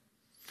deal.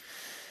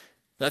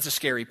 That's a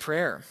scary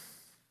prayer.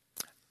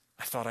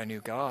 I thought I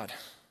knew God.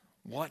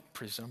 What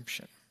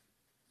presumption.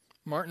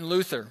 Martin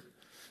Luther,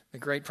 the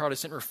great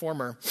Protestant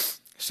reformer,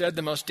 said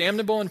the most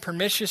damnable and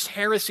pernicious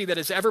heresy that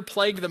has ever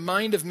plagued the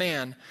mind of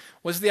man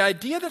was the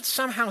idea that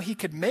somehow he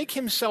could make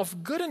himself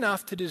good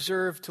enough to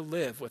deserve to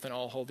live with an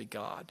all-holy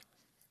God.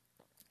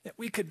 That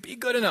we could be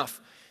good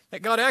enough.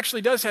 That God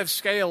actually does have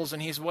scales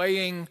and he's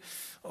weighing,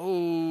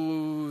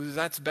 oh,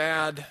 that's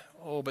bad.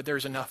 Oh, but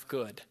there's enough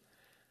good.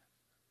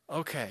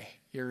 Okay,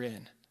 you're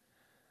in.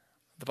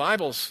 The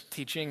Bible's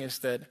teaching is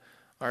that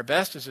our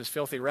best is as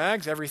filthy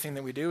rags. Everything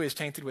that we do is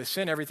tainted with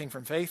sin. Everything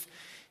from faith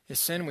is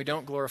sin. We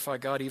don't glorify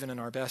God even in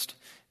our best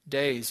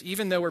days,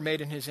 even though we're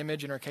made in his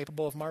image and are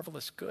capable of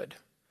marvelous good,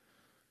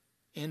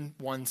 in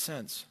one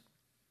sense.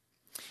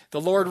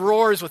 The Lord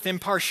roars with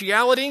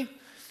impartiality,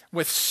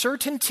 with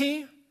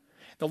certainty.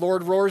 The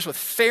Lord roars with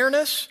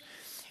fairness,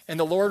 and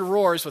the Lord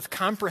roars with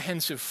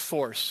comprehensive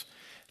force.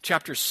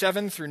 Chapters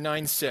 7 through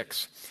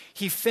 9:6.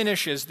 He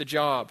finishes the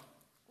job.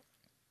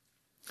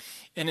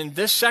 And in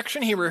this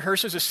section, he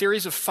rehearses a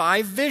series of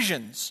 5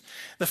 visions.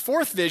 The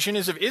 4th vision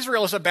is of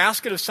Israel as a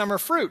basket of summer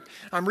fruit.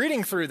 I'm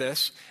reading through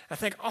this. I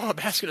think, a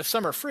basket of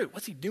summer fruit.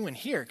 What's he doing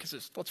here?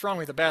 Because what's wrong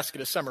with a basket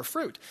of summer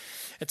fruit?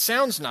 It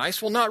sounds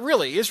nice. Well, not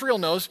really. Israel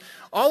knows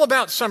all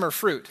about summer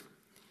fruit.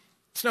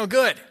 It's no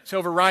good. It's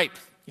overripe.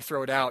 You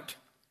throw it out.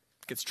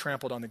 It gets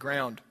trampled on the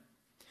ground.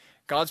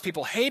 God's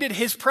people hated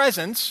his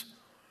presence,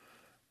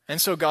 and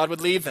so God would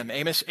leave them.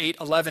 Amos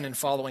 8:11 and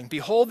following.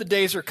 Behold, the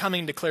days are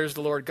coming, declares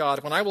the Lord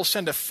God, when I will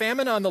send a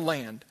famine on the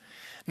land,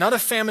 not a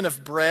famine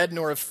of bread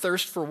nor of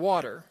thirst for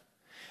water,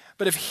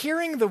 but of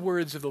hearing the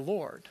words of the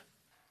Lord.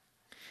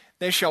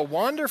 They shall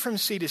wander from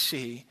sea to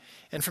sea,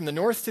 and from the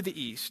north to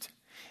the east.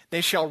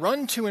 They shall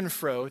run to and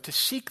fro to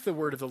seek the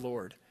word of the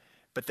Lord,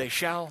 but they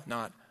shall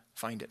not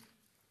find it.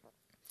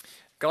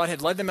 God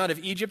had led them out of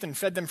Egypt and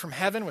fed them from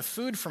heaven with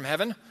food from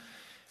heaven,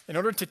 in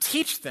order to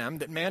teach them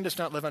that man does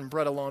not live on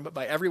bread alone, but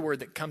by every word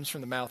that comes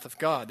from the mouth of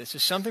God. This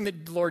is something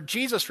that the Lord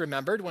Jesus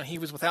remembered when he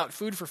was without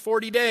food for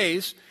 40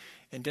 days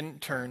and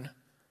didn't turn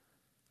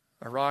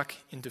a rock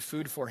into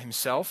food for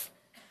himself.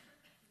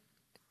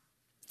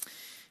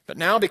 But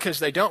now, because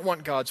they don't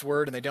want God's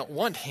word and they don't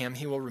want him,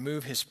 he will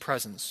remove his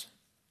presence.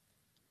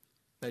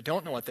 They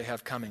don't know what they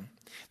have coming.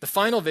 The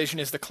final vision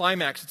is the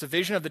climax. It's a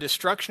vision of the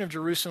destruction of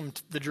Jerusalem,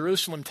 the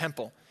Jerusalem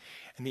temple,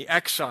 and the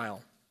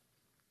exile.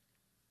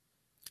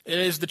 It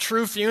is the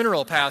true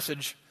funeral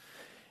passage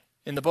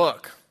in the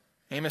book,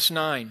 Amos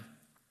 9.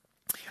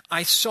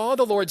 I saw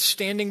the Lord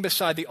standing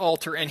beside the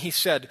altar, and he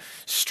said,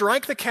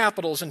 strike the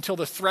capitals until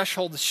the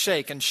thresholds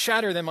shake, and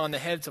shatter them on the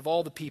heads of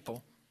all the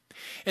people.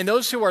 And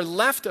those who are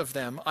left of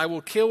them I will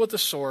kill with the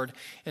sword,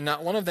 and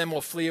not one of them will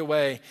flee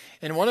away,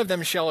 and one of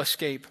them shall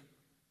escape.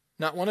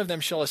 Not one of them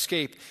shall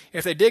escape.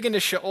 If they dig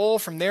into Sheol,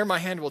 from there my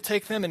hand will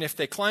take them, and if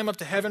they climb up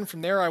to heaven, from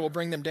there I will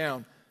bring them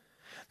down.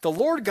 The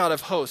Lord God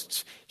of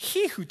hosts,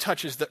 he who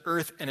touches the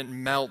earth and it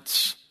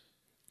melts,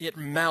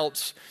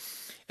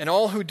 and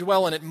all who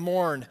dwell in it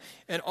mourn,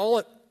 and all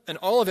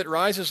of it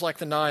rises like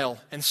the Nile,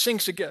 and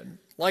sinks again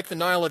like the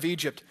Nile of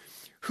Egypt.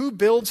 Who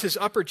builds his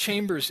upper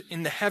chambers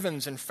in the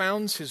heavens and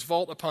founds his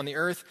vault upon the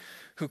earth,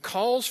 who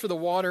calls for the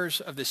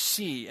waters of the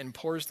sea and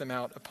pours them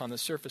out upon the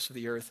surface of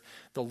the earth.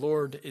 The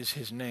Lord is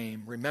his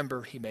name.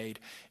 Remember, he made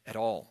it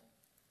all.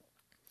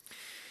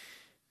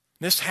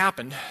 This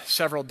happened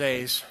several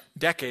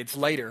decades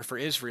later for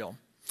Israel.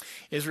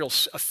 Israel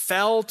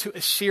fell to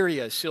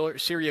Assyria.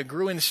 Assyria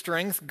grew in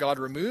strength. God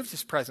removed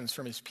his presence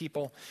from his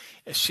people.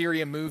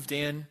 Assyria moved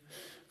in.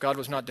 God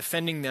was not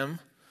defending them.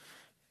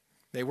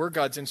 They were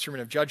God's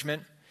instrument of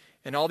judgment.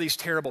 And all these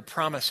terrible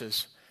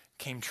promises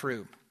came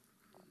true.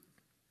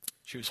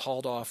 She was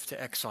hauled off to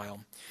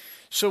exile.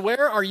 So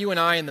where are you and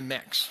I in the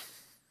mix?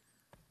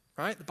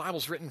 Right? The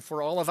Bible's written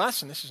for all of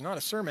us, and this is not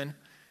a sermon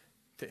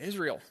to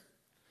Israel.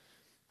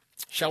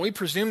 Shall we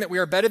presume that we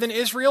are better than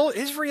Israel?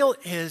 Israel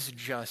is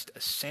just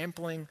a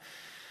sampling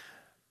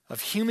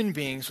of human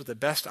beings with the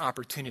best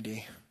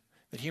opportunity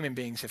that human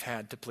beings have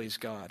had to please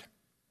God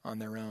on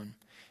their own.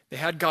 They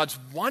had God's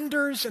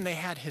wonders and they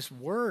had his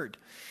word.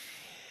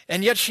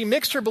 And yet she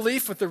mixed her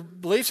belief with the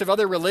beliefs of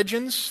other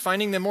religions,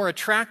 finding them more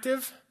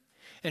attractive,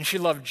 and she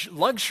loved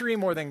luxury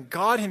more than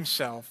God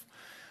himself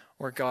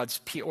or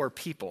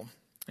people.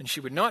 And she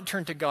would not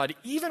turn to God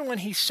even when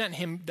he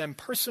sent them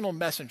personal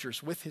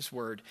messengers with his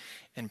word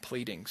and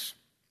pleadings.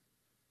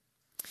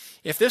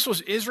 If this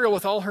was Israel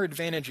with all her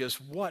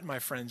advantages, what, my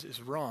friends,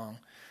 is wrong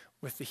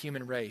with the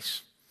human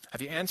race?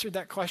 Have you answered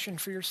that question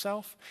for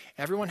yourself?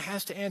 Everyone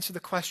has to answer the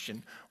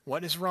question,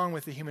 what is wrong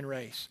with the human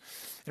race?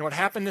 And what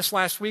happened this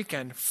last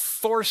weekend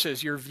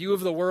forces your view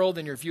of the world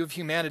and your view of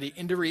humanity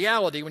into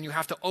reality when you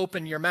have to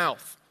open your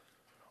mouth.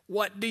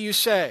 What do you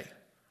say?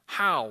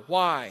 How?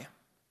 Why?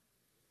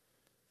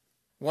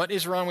 What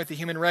is wrong with the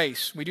human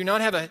race? We do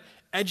not have an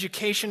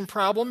education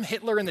problem.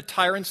 Hitler and the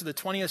tyrants of the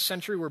 20th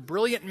century were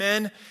brilliant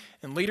men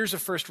and leaders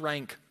of first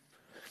rank.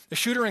 The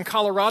shooter in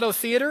Colorado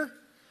Theater,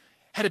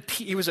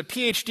 he was a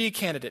PhD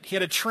candidate. He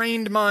had a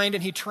trained mind,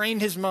 and he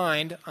trained his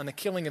mind on the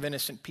killing of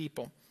innocent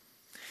people.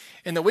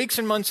 In the weeks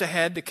and months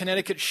ahead, the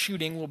Connecticut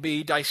shooting will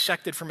be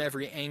dissected from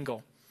every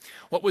angle.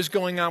 What was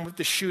going on with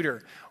the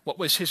shooter? What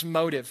was his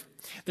motive?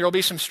 There will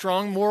be some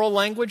strong moral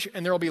language,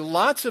 and there will be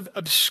lots of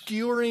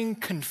obscuring,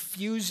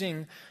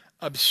 confusing,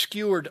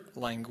 obscured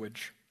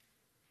language.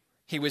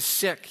 He was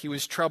sick. He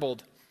was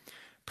troubled.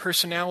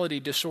 Personality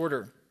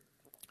disorder.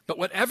 But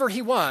whatever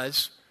he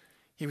was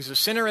a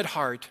sinner at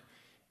heart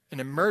and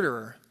a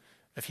murderer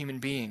of human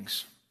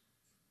beings.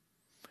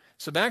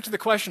 So back to the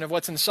question of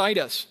what's inside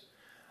us.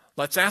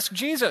 Let's ask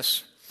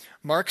Jesus.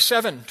 Mark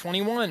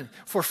 7:21.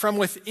 For from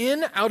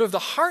within, out of the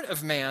heart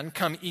of man,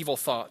 come evil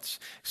thoughts,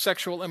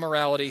 sexual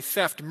immorality,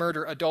 theft,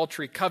 murder,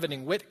 adultery,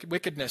 coveting,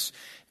 wickedness,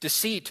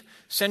 deceit,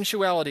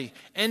 sensuality,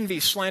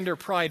 envy, slander,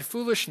 pride,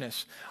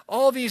 foolishness.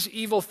 All these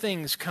evil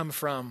things come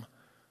from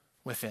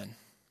within.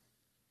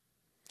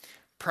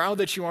 Proud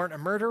that you aren't a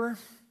murderer?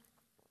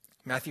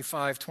 Matthew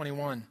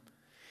 5:21.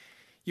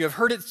 You have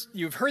heard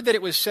that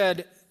it was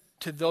said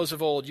to those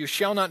of old, you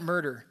shall not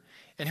murder,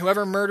 and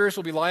whoever murders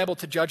will be liable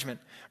to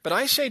judgment. But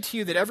I say to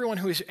you that everyone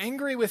who is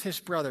angry with his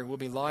brother will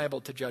be liable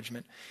to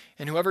judgment,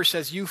 and whoever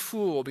says, you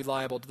fool, will be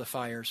liable to the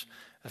fires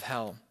of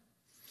hell.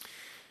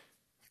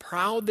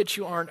 Proud that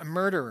you aren't a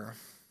murderer.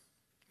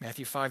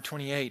 Matthew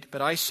 5:28.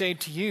 But I say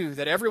to you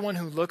that everyone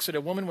who looks at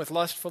a woman with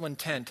lustful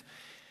intent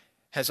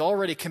has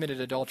already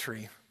committed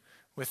adultery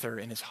with her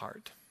in his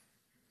heart.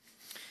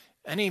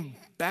 Any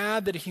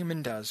bad that a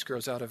human does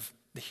grows out of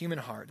the human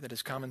heart that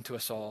is common to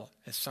us all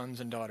as sons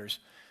and daughters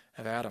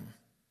of Adam.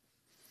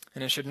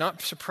 And it should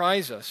not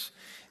surprise us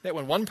that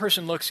when one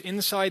person looks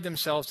inside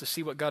themselves to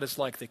see what God is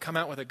like, they come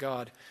out with a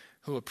God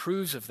who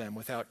approves of them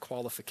without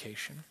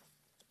qualification.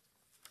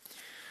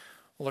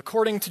 Well,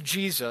 according to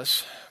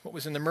Jesus, what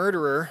was in the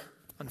murderer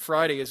on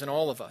Friday is in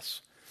all of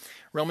us.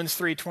 Romans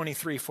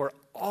 3:23, for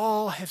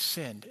all have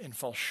sinned and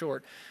fall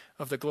short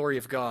of the glory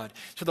of God.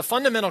 So the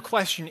fundamental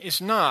question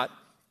is not,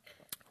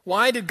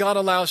 why did God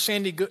allow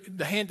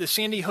the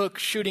Sandy Hook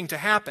shooting to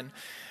happen?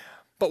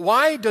 But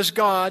why does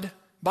God,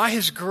 by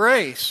his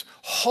grace,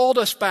 hold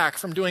us back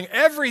from doing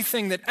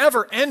everything that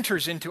ever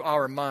enters into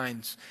our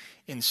minds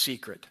in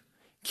secret?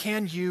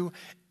 Can you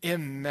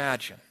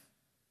imagine?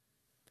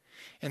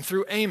 And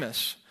through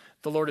Amos,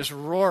 the Lord is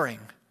roaring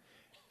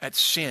at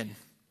sin.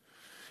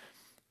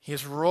 He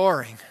is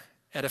roaring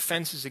at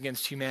offenses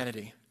against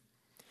humanity.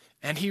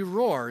 And he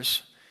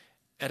roars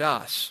at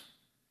us.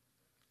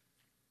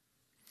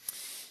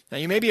 Now,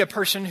 you may be a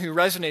person who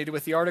resonated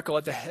with the article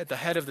at the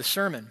head of the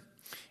sermon,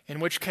 in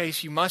which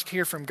case you must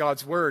hear from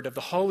God's word of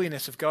the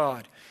holiness of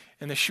God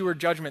and the sure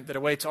judgment that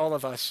awaits all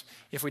of us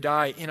if we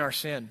die in our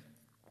sin.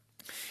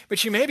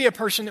 But you may be a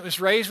person that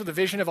was raised with a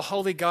vision of a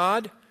holy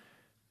God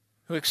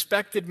who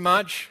expected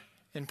much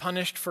and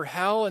punished for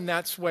hell, and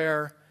that's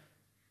where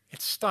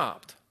it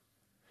stopped.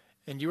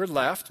 And you were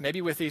left, maybe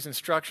with these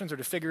instructions or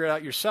to figure it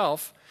out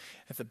yourself,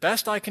 if the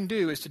best I can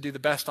do is to do the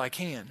best I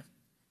can.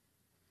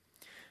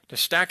 To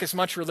stack as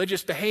much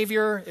religious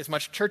behavior, as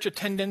much church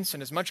attendance,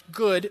 and as much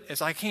good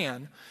as I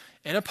can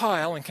in a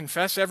pile and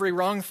confess every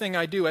wrong thing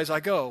I do as I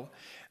go,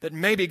 that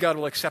maybe God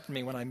will accept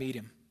me when I meet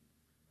him.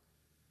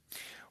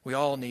 We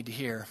all need to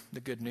hear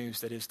the good news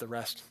that is the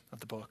rest of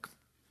the book.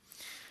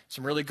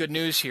 Some really good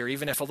news here,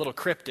 even if a little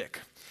cryptic.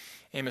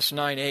 Amos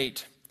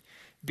 9:8.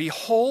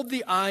 Behold,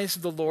 the eyes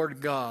of the Lord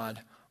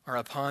God are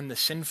upon the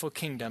sinful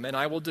kingdom, and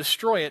I will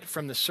destroy it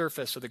from the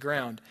surface of the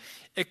ground,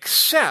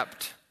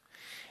 except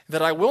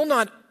that I will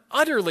not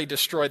utterly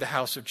destroy the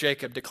house of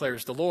Jacob,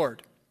 declares the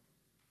Lord.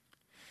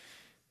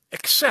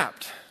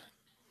 Except.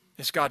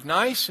 Is God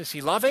nice? Is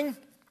he loving?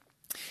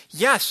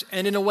 Yes,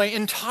 and in a way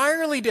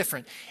entirely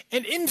different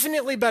and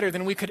infinitely better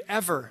than we could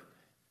ever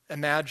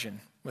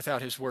imagine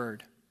without his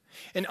word.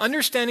 And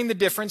understanding the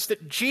difference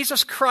that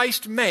Jesus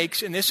Christ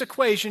makes in this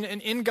equation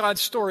and in God's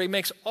story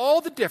makes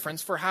all the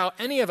difference for how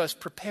any of us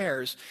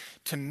prepares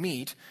to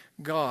meet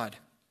God.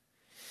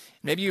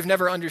 Maybe you've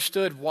never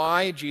understood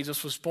why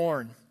Jesus was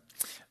born.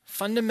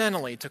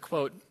 Fundamentally, to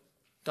quote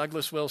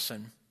Douglas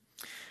Wilson,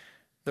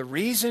 the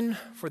reason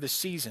for the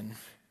season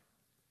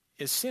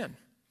is sin.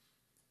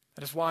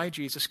 That is why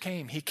Jesus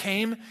came. He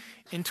came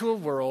into a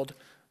world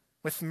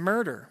with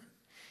murder.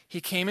 He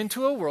came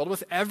into a world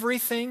with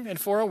everything, and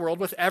for a world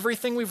with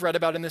everything we've read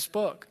about in this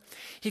book.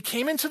 He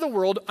came into the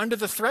world under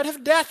the threat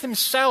of death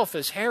himself,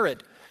 as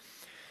Herod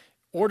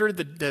ordered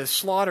the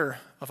slaughter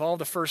of all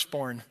the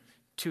firstborn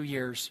 2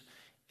 years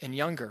and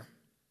younger.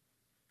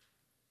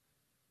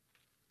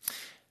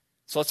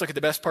 So let's look at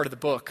the best part of the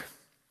book,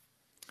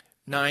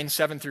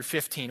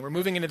 9:7-15. We're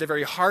moving into the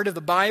very heart of the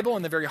Bible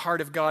and the very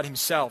heart of God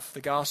himself, the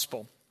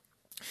gospel.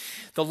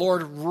 The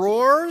Lord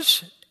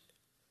roars,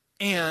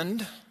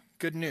 and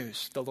good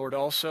news, the Lord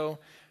also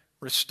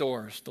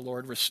restores. The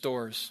Lord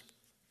restores.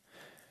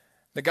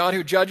 The God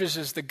who judges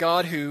is the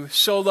God who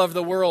so loved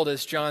the world,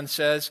 as John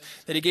says,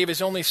 that he gave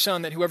his only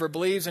Son, that whoever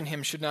believes in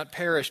him should not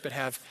perish but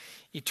have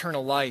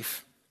eternal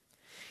life.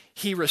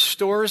 He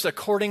restores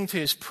according to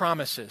his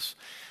promises.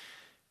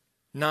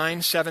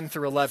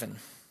 9:7-11.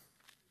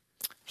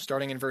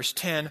 Starting in verse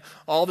 10,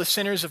 all the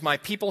sinners of my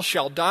people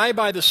shall die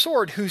by the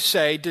sword, who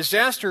say,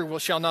 disaster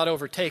shall not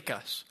overtake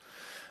us.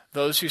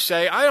 Those who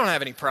say, I don't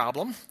have any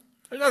problem.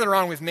 There's nothing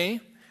wrong with me.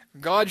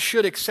 God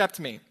should accept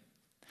me.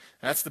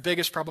 That's the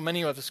biggest problem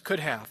any of us could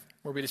have,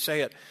 were we to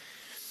say it.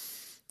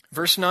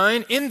 Verse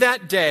 9, in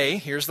that day,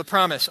 here's the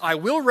promise, I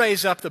will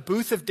raise up the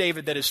booth of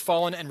David that is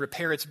fallen and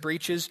repair its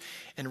breaches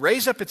and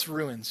raise up its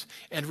ruins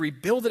and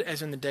rebuild it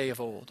as in the day of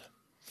old.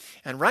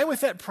 And right with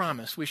that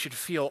promise, we should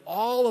feel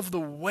all of the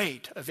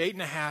weight of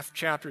 8.5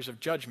 chapters of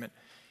judgment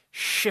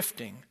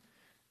shifting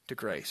to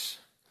grace.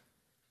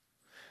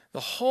 The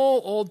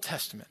whole Old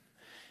Testament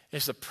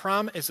is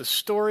a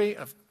story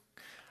of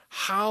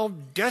how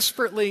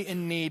desperately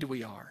in need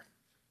we are,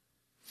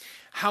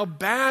 how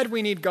bad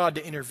we need God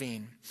to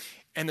intervene,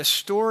 and the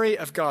story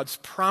of God's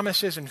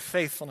promises and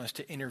faithfulness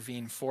to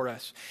intervene for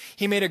us.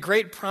 He made a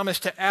great promise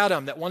to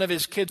Adam that one of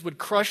his kids would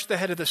crush the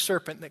head of the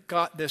serpent that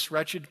got this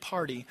wretched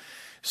party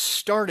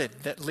started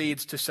that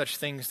leads to such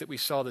things that we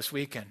saw this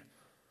weekend.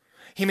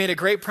 He made a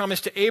great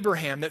promise to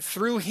Abraham that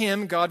through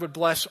him God would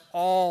bless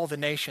all the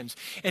nations.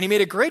 And he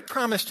made a great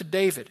promise to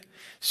David,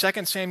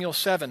 2 Samuel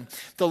 7,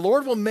 the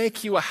Lord will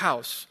make you a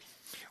house.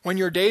 When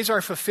your days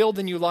are fulfilled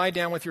and you lie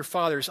down with your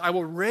fathers, I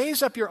will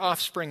raise up your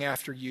offspring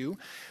after you,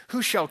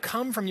 who shall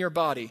come from your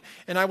body,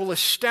 and I will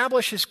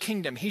establish his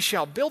kingdom. He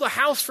shall build a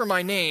house for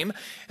my name,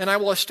 and I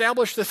will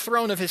establish the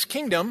throne of his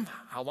kingdom.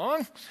 How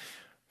long?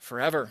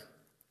 Forever.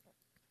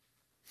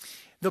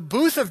 The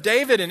booth of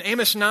David in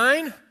Amos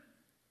 9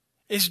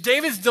 Is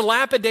David's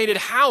dilapidated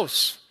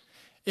house?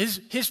 Is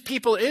his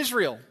people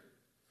Israel?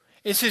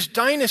 Is his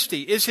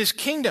dynasty? Is his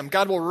kingdom?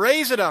 God will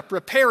raise it up,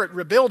 repair it,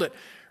 rebuild it,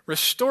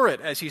 restore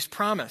it as he's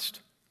promised.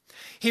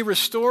 He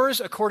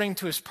restores according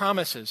to his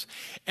promises,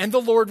 and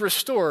the Lord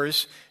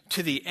restores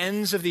to the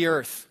ends of the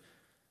earth.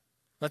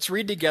 Let's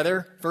read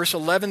together verse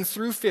 11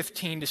 through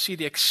 15 to see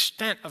the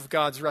extent of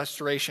God's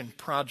restoration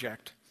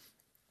project.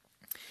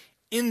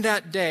 In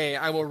that day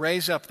I will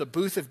raise up the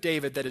booth of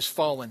David that is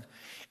fallen,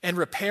 and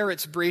repair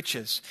its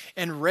breaches,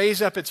 and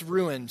raise up its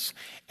ruins,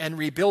 and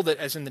rebuild it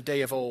as in the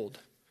day of old,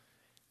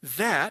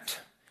 that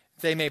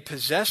they may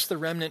possess the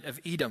remnant of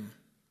Edom.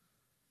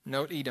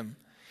 Note Edom.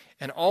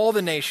 And all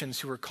the nations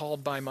who are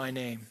called by my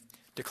name,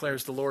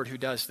 declares the Lord who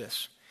does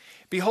this.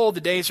 Behold,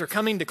 the days are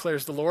coming,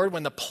 declares the Lord,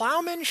 when the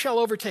plowman shall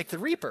overtake the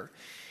reaper,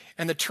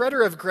 and the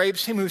treader of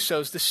grapes him who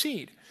sows the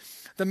seed.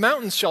 The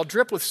mountains shall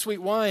drip with sweet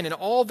wine, and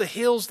all the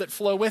hills that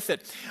flow with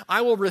it.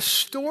 I will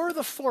restore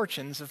the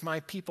fortunes of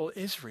my people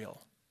Israel.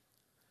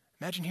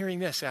 Imagine hearing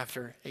this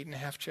after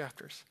 8.5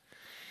 chapters.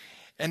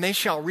 And they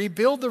shall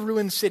rebuild the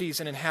ruined cities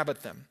and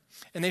inhabit them.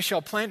 And they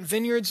shall plant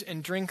vineyards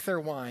and drink their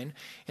wine.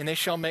 And they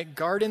shall make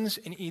gardens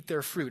and eat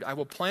their fruit. I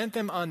will plant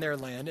them on their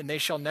land, and they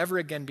shall never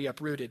again be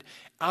uprooted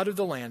out of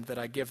the land that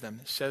I give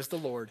them, says the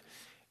Lord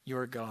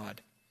your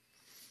God.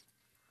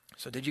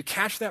 So did you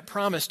catch that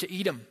promise to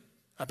Edom,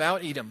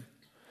 about Edom?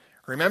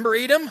 Remember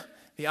Edom,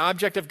 the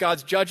object of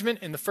God's judgment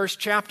in the first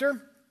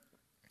chapter?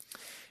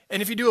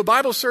 And if you do a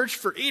Bible search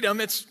for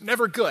Edom, it's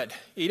never good.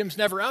 Edom's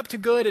never up to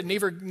good, and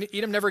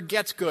Edom never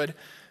gets good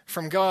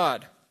from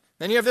God.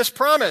 Then you have this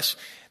promise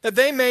that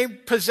they may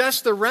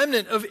possess the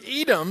remnant of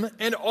Edom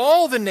and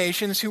all the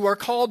nations who are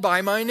called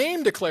by my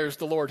name, declares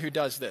the Lord who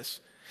does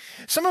this.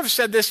 Some have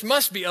said this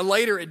must be a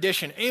later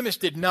addition. Amos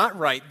did not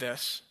write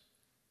this.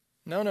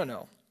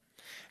 No.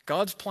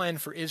 God's plan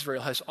for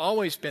Israel has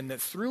always been that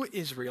through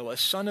Israel, a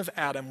son of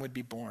Adam would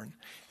be born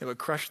that would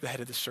crush the head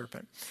of the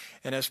serpent.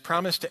 And as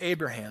promised to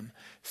Abraham,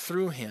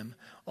 through him,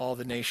 all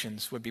the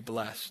nations would be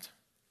blessed.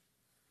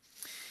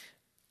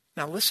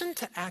 Now listen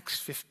to Acts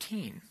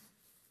 15.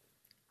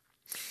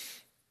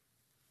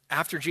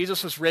 After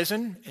Jesus was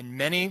risen and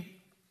many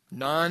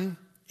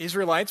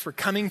non-Israelites were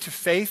coming to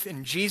faith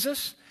in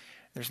Jesus,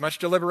 there's much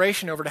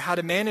deliberation over to how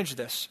to manage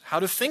this, how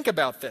to think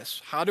about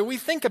this. How do we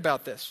think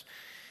about this?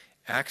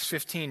 Acts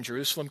 15,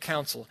 Jerusalem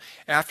Council.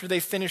 After they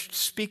finished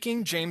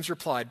speaking, James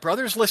replied,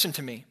 "Brothers, listen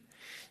to me.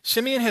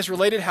 Simeon has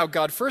related how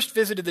God first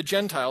visited the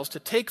Gentiles to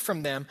take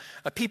from them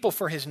a people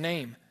for his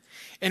name.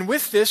 And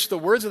with this, the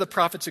words of the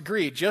prophets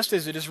agree, just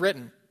as it is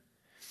written.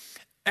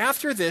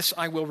 After this,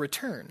 I will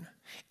return,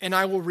 and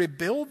I will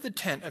rebuild the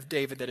tent of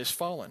David that is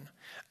fallen.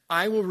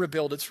 I will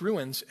rebuild its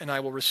ruins, and I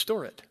will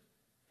restore it,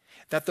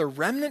 that the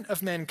remnant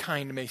of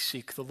mankind may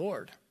seek the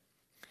Lord.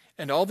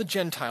 And all the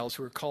Gentiles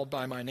who are called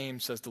by my name,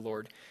 says the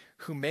Lord,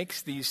 who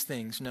makes these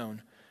things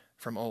known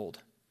from old."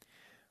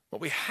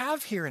 What we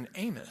have here in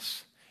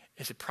Amos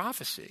is a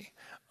prophecy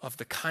of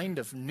the kind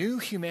of new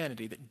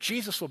humanity that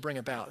Jesus will bring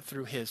about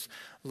through his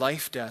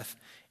life, death,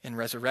 and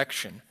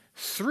resurrection,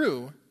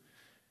 through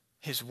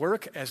his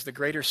work as the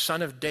greater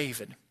Son of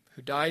David,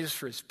 who dies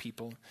for his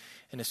people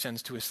and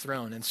ascends to his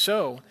throne. And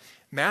so,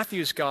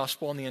 Matthew's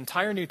gospel and the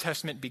entire New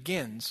Testament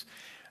begins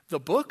the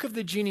book of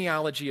the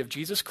genealogy of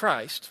Jesus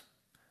Christ,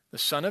 the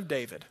son of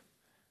David,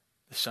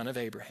 the son of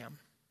Abraham.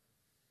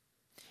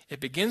 It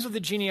begins with the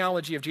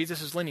genealogy of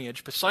Jesus'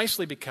 lineage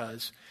precisely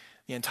because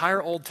the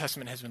entire Old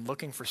Testament has been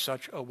looking for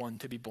such a one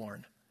to be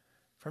born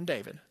from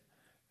David,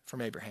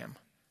 from Abraham,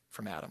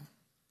 from Adam.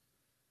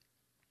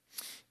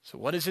 So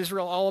what is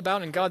Israel all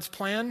about in God's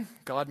plan?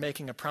 God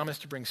making a promise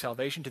to bring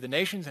salvation to the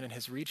nations, and it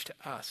has reached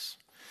us.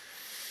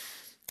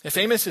 If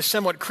Amos is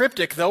somewhat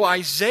cryptic, though,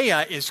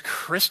 Isaiah is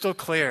crystal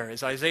clear.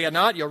 Is Isaiah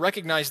not? You'll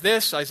recognize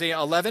this, Isaiah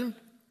 11.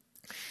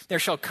 There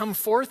shall come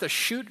forth a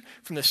shoot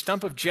from the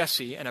stump of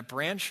Jesse, and a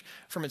branch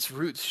from its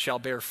roots shall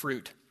bear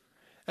fruit.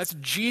 That's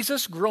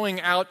Jesus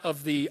growing out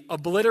of the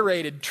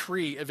obliterated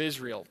tree of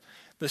Israel,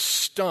 the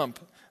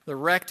stump, the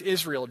wrecked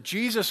Israel.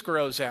 Jesus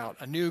grows out,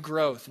 a new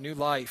growth, new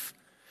life.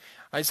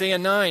 Isaiah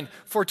 9,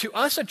 for to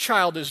us a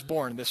child is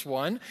born, this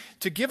one,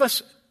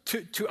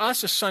 to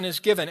us a son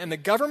is given, and the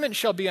government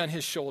shall be on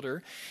his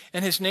shoulder,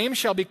 and his name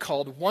shall be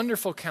called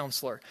Wonderful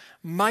Counselor,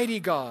 Mighty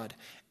God,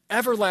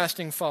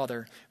 Everlasting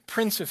Father,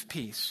 Prince of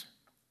Peace.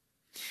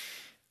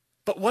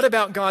 But what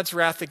about God's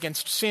wrath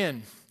against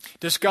sin?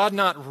 Does God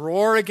not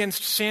roar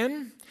against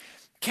sin?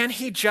 Can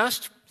he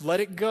just let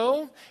it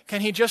go?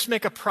 Can he just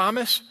make a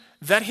promise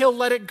that he'll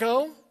let it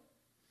go?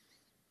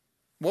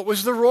 What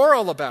was the roar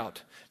all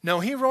about? No,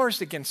 he roars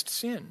against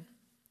sin.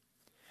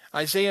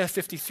 Isaiah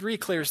 53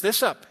 clears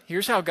this up.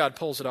 Here's how God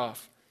pulls it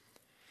off.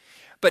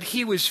 But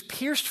he was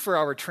pierced for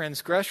our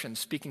transgressions,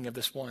 speaking of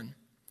this one.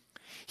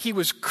 He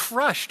was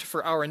crushed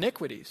for our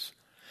iniquities.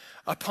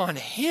 Upon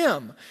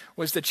him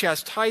was the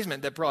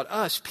chastisement that brought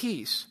us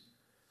peace.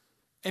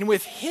 And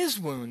with his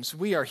wounds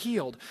we are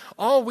healed.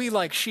 All we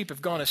like sheep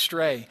have gone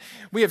astray.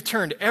 We have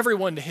turned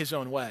everyone to his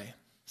own way.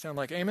 Sound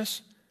like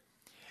Amos?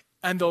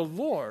 And the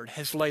Lord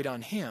has laid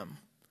on him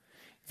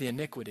the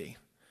iniquity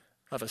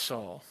of us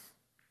all.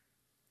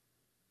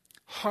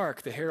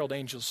 Hark, the herald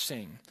angels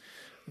sing,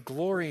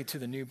 glory to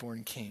the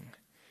newborn King,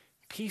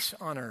 peace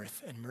on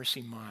earth and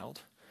mercy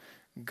mild,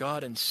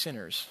 God and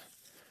sinners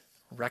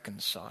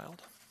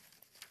reconciled.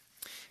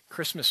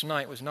 Christmas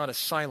night was not a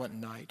silent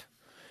night.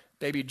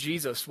 Baby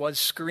Jesus was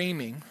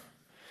screaming.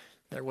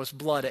 There was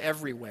blood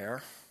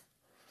everywhere.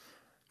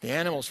 The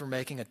animals were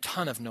making a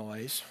ton of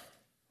noise.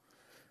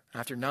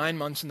 After 9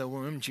 months in the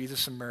womb,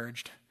 Jesus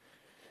emerged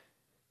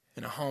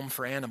in a home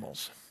for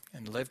animals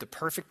and lived a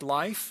perfect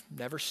life,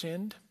 never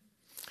sinned.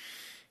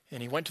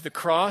 And he went to the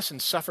cross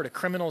and suffered a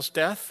criminal's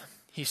death.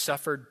 He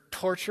suffered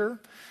torture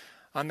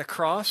on the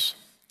cross.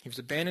 He was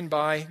abandoned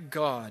by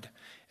God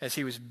as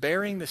he was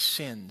bearing the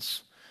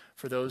sins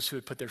for those who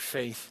had put their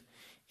faith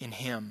in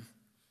him.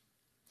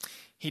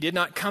 He did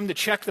not come to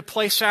check the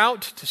place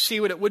out, to see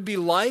what it would be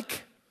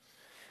like.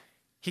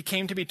 He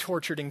came to be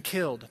tortured and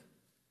killed.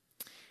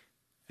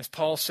 As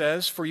Paul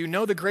says, "For you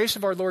know the grace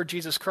of our Lord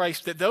Jesus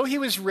Christ, that though he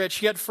was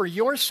rich, yet for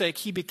your sake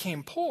he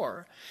became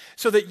poor,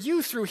 so that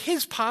you through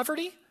his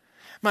poverty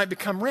might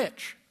become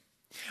rich."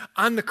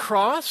 On the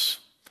cross,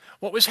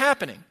 what was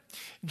happening?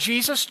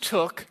 Jesus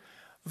took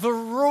the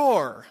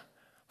roar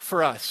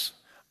for us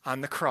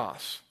on the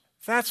cross.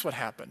 That's what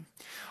happened.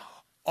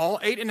 All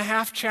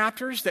 8.5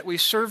 chapters that we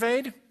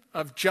surveyed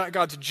of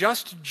God's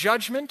just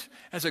judgment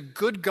as a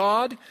good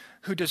God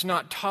who does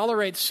not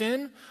tolerate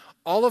sin,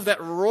 all of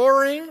that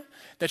roaring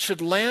that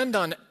should land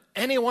on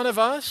any one of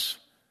us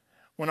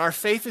when our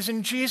faith is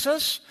in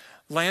Jesus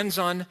lands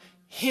on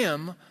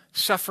him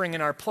suffering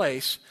in our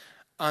place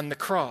on the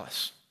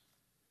cross.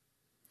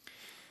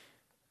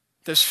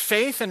 Does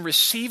faith and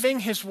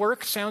receiving his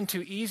work sound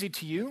too easy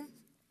to you?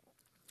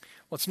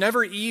 Well, it's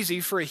never easy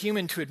for a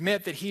human to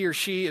admit that he or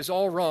she is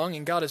all wrong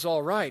and God is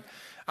all right.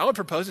 I would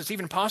propose it's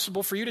even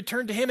possible for you to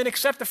turn to him and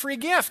accept the free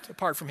gift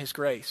apart from his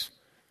grace.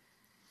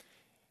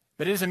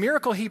 But it is a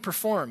miracle he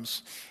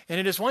performs, and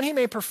it is one he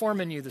may perform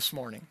in you this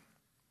morning.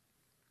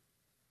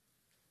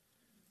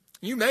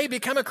 You may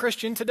become a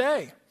Christian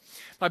today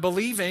by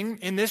believing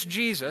in this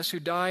Jesus who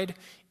died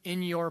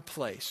in your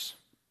place.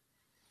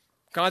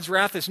 God's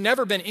wrath has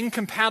never been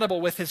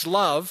incompatible with his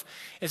love,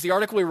 as the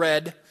article we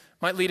read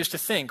might lead us to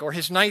think, or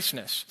his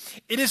niceness.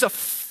 It is a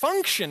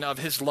function of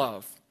his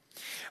love.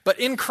 But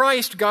in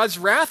Christ, God's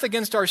wrath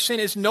against our sin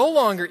is no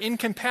longer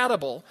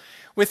incompatible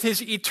with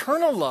his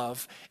eternal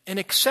love and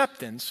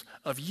acceptance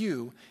of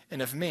you and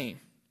of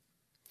me.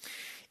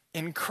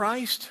 In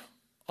Christ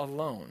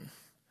alone,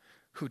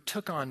 who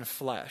took on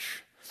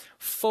flesh,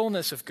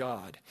 fullness of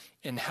God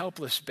in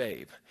helpless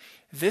babe,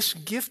 this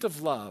gift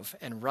of love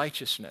and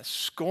righteousness,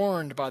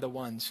 scorned by the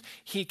ones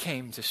he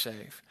came to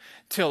save,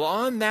 till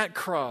on that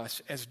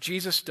cross, as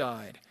Jesus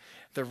died,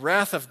 the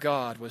wrath of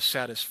God was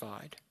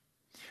satisfied.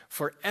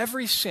 For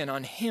every sin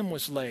on him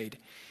was laid.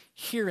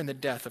 Here in the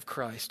death of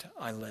Christ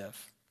I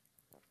live.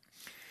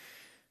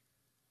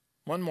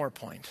 One more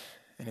point,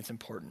 and it's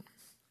important.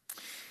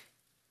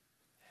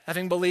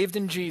 Having believed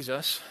in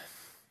Jesus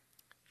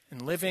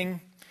and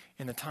living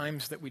in the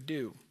times that we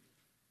do,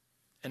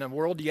 in a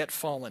world yet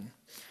fallen,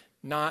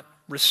 not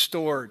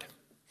restored,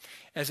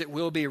 as it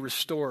will be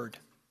restored.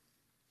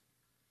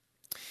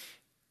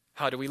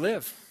 How do we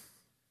live?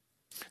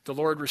 The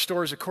Lord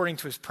restores according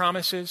to his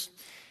promises.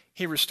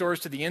 He restores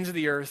to the ends of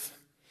the earth,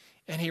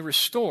 and he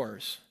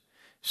restores.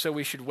 So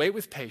we should wait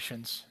with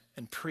patience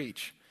and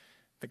preach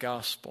the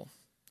gospel.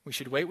 We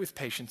should wait with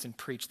patience and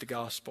preach the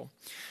gospel.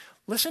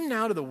 Listen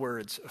now to the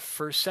words of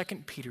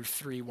 2 Peter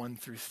 3, 1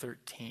 through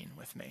 13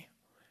 with me.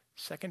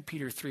 2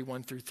 Peter 3,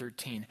 1 through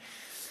 13.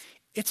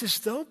 It's as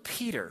though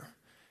Peter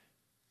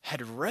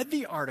had read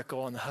the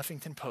article on the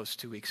Huffington Post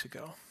 2 weeks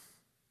ago,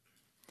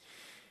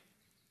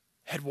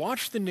 had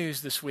watched the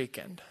news this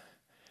weekend,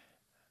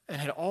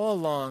 and had all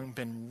along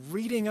been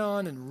reading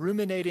on and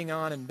ruminating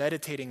on and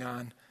meditating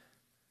on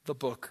the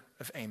book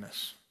of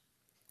Amos.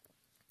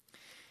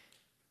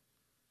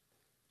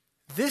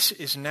 This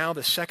is now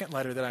the second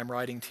letter that I'm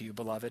writing to you,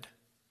 beloved.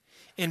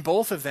 In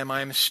both of them,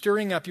 I am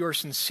stirring up your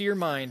sincere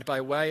mind by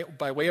way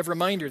of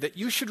reminder that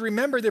you should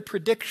remember the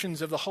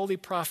predictions of the holy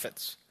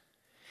prophets,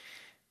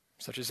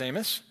 such as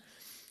Amos,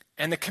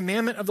 and the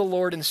commandment of the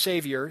Lord and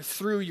Savior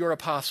through your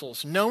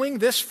apostles, knowing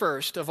this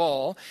first of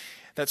all,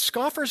 that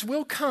scoffers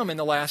will come in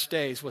the last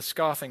days with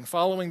scoffing,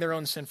 following their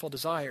own sinful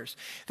desires.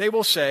 They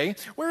will say,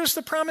 "Where is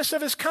the promise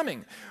of his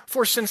coming?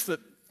 For since the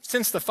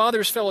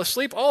fathers fell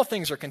asleep, all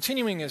things are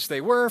continuing as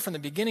they were from the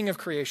beginning of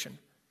creation."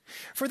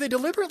 For they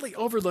deliberately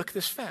overlook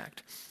this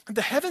fact.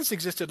 The heavens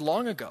existed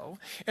long ago,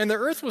 and the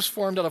earth was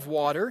formed out of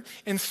water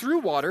and through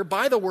water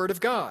by the word of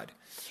God.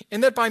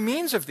 And that by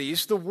means of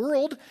these, the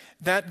world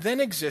that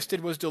then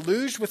existed was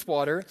deluged with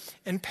water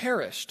and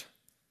perished.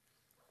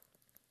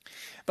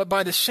 But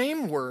by the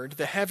same word,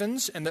 the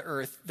heavens and the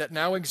earth that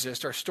now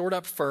exist are stored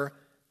up for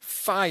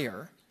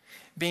fire,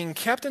 being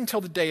kept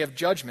until the day of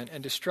judgment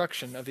and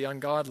destruction of the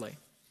ungodly.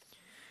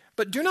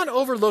 But do not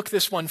overlook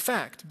this one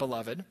fact,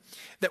 beloved,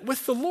 that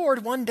with the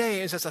Lord 1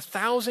 day is as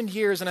 1,000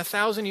 years, and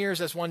 1,000 years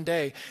as 1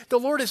 day. The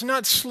Lord is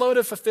not slow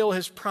to fulfill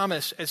his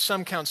promise, as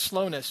some count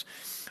slowness,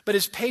 but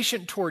is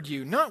patient toward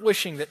you, not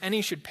wishing that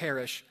any should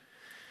perish,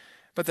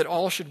 but that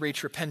all should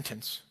reach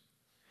repentance.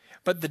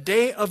 But the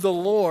day of the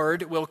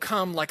Lord will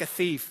come like a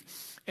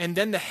thief, and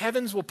then the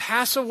heavens will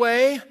pass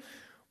away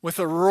with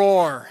a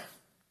roar,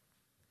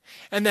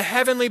 and the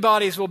heavenly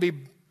bodies will be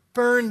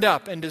burned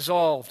up and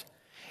dissolved,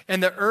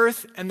 and the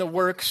earth and the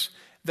works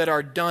that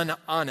are done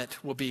on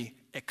it will be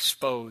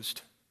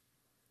exposed.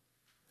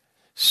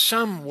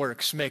 Some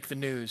works make the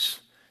news,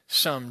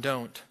 some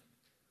don't.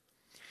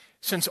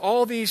 Since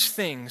all these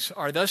things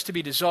are thus to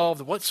be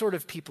dissolved, what sort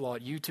of people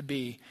ought you to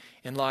be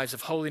in lives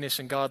of holiness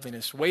and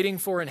godliness, waiting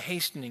for and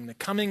hastening the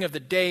coming of the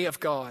day of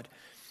God,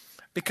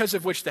 because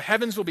of which the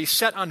heavens will be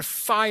set on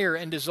fire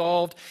and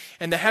dissolved,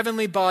 and the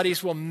heavenly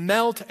bodies will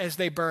melt as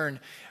they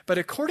burn. But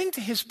according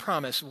to his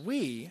promise,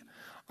 we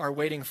are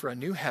waiting for a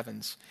new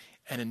heavens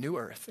and a new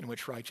earth in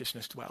which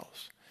righteousness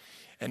dwells.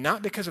 And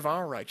not because of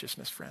our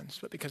righteousness, friends,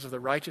 but because of the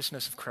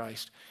righteousness of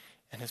Christ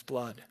and his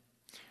blood.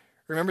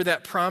 Remember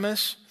that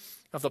promise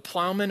of the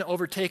plowman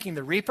overtaking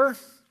the reaper?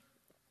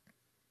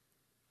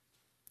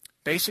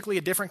 Basically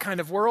a different kind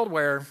of world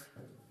where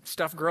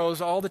stuff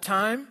grows all the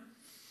time.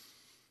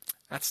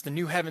 That's the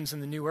new heavens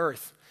and the new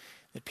earth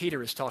that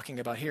Peter is talking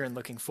about here and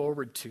looking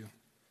forward to.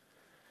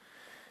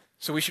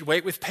 So we should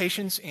wait with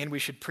patience and we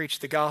should preach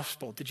the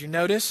gospel. Did you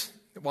notice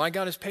why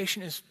God is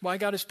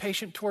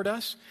patient toward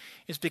us?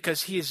 Is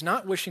because he is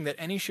not wishing that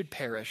any should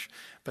perish,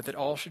 but that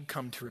all should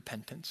come to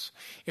repentance.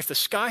 If the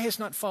sky has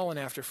not fallen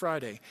after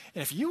Friday,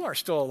 and if you are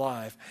still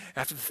alive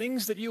after the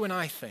things that you and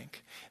I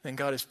think, then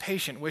God is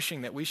patient,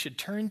 wishing that we should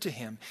turn to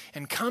him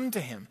and come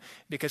to him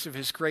because of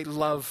his great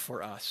love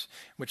for us,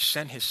 which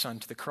sent his son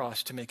to the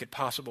cross to make it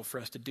possible for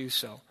us to do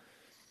so.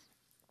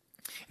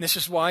 And this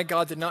is why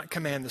God did not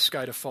command the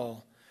sky to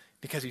fall,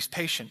 because he's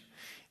patient.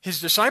 His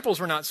disciples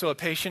were not so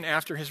patient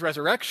after his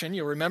resurrection.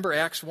 You'll remember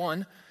Acts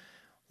 1.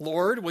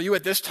 Lord, will you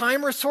at this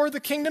time restore the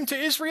kingdom to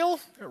Israel?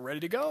 They're ready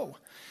to go.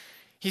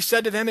 He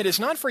said to them, it is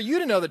not for you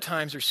to know the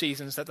times or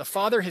seasons that the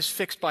Father has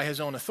fixed by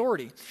his own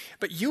authority,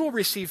 but you will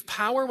receive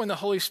power when the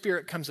Holy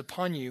Spirit comes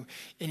upon you,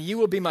 and you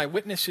will be my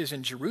witnesses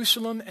in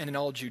Jerusalem and in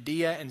all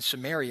Judea and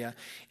Samaria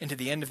and to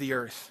the end of the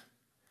earth.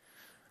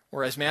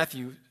 Or as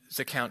Matthew's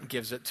account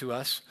gives it to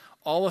us,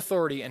 all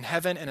authority in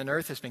heaven and on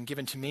earth has been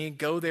given to me.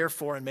 Go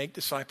therefore and make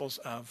disciples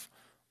of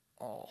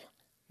all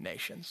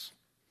nations.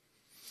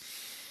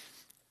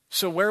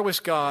 So where was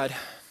God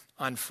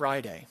on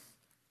Friday?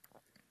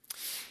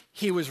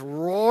 He was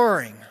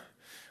roaring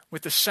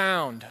with the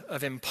sound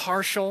of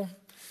impartial,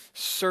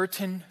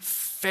 certain,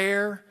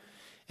 fair,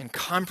 and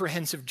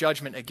comprehensive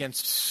judgment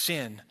against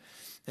sin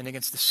and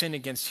against the sin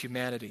against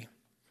humanity.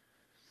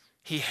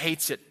 He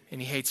hates it, and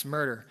he hates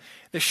murder.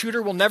 The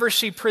shooter will never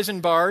see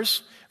prison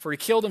bars, for he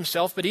killed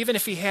himself, but even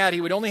if he had,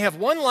 he would only have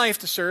one life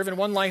to serve and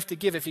one life to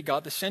give if he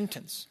got the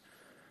sentence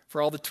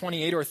for all the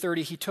 28 or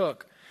 30 he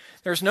took.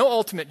 There's no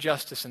ultimate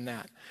justice in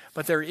that.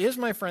 But there is,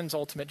 my friends,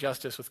 ultimate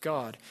justice with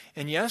God.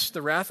 And yes,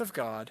 the wrath of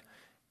God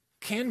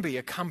can be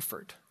a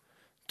comfort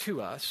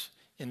to us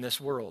in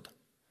this world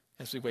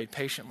as we wait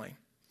patiently.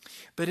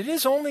 But it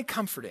is only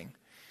comforting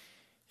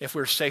if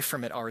we're safe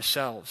from it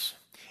ourselves,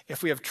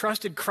 if we have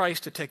trusted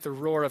Christ to take the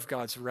roar of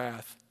God's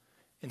wrath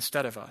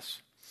instead of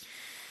us.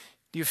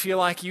 Do you feel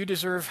like you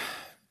deserve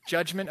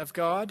judgment of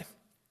God?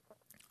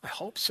 I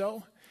hope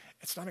so.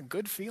 It's not a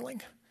good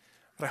feeling,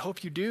 but I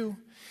hope you do.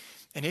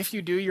 And if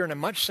you do, you're in a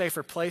much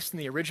safer place than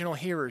the original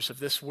hearers of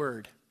this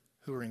word,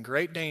 who were in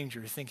great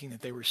danger, thinking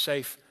that they were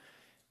safe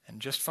and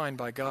just fine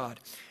by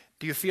God.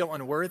 Do you feel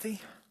unworthy?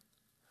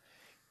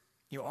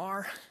 You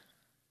are.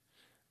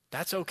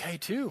 That's okay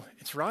too.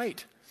 It's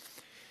right.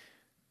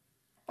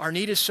 Our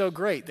need is so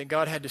great that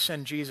God had to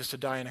send Jesus to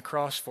die on a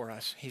cross for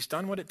us. He's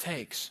done what it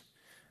takes.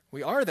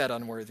 We are that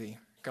unworthy.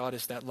 God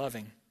is that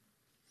loving.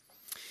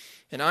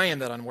 And I am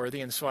that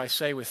unworthy, and so I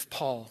say with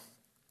Paul,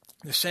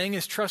 the saying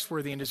is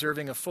trustworthy and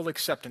deserving of full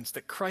acceptance,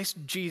 that Christ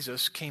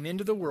Jesus came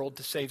into the world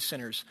to save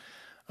sinners,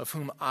 of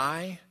whom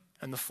I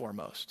am the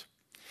foremost.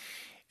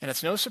 And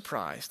it's no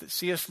surprise that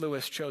C.S.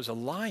 Lewis chose a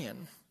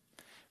lion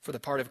for the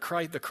part of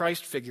Christ, the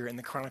Christ figure in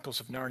the Chronicles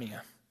of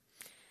Narnia.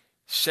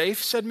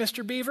 Safe, said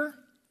Mr. Beaver?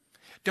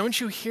 Don't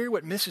you hear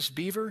what Mrs.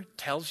 Beaver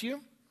tells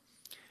you?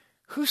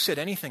 Who said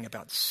anything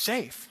about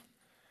safe?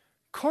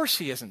 Of course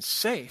he isn't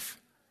safe,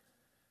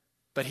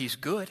 but he's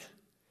good.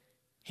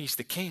 He's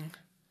the king,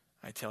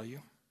 I tell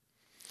you.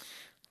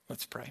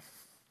 Let's pray.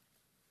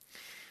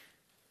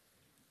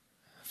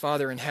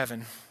 Father in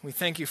heaven, we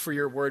thank you for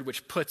your word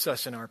which puts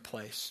us in our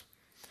place.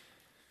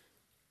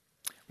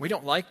 We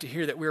don't like to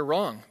hear that we're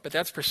wrong, but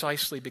that's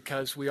precisely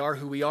because we are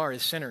who we are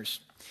as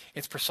sinners.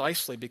 It's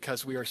precisely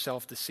because we are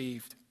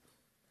self-deceived.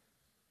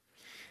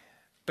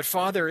 But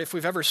Father, if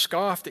we've ever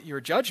scoffed at your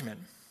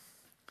judgment,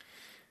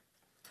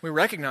 we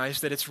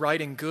recognize that it's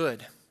right and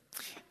good.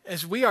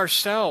 As we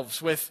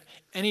ourselves, with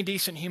any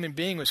decent human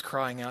being, was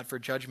crying out for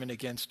judgment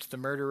against the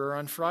murderer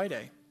on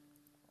Friday.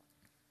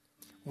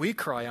 we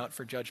cry out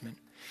for judgment.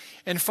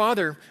 And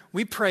Father,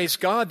 we praise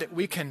God that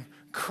we can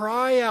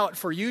cry out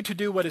for you to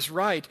do what is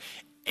right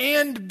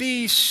and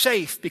be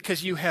safe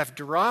because you have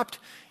dropped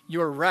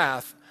your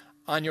wrath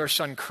on your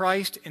Son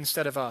Christ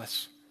instead of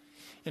us.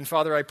 And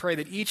Father, I pray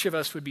that each of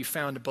us would be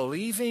found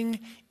believing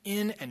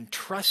in and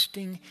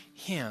trusting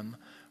him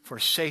for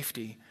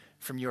safety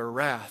from your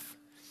wrath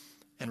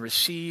and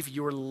receive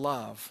your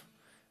love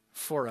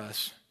for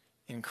us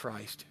in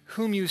Christ,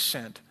 whom you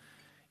sent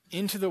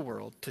into the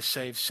world to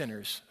save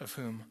sinners, of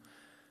whom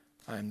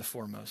I am the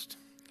foremost.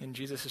 In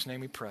Jesus'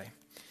 name we pray.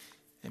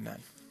 Amen.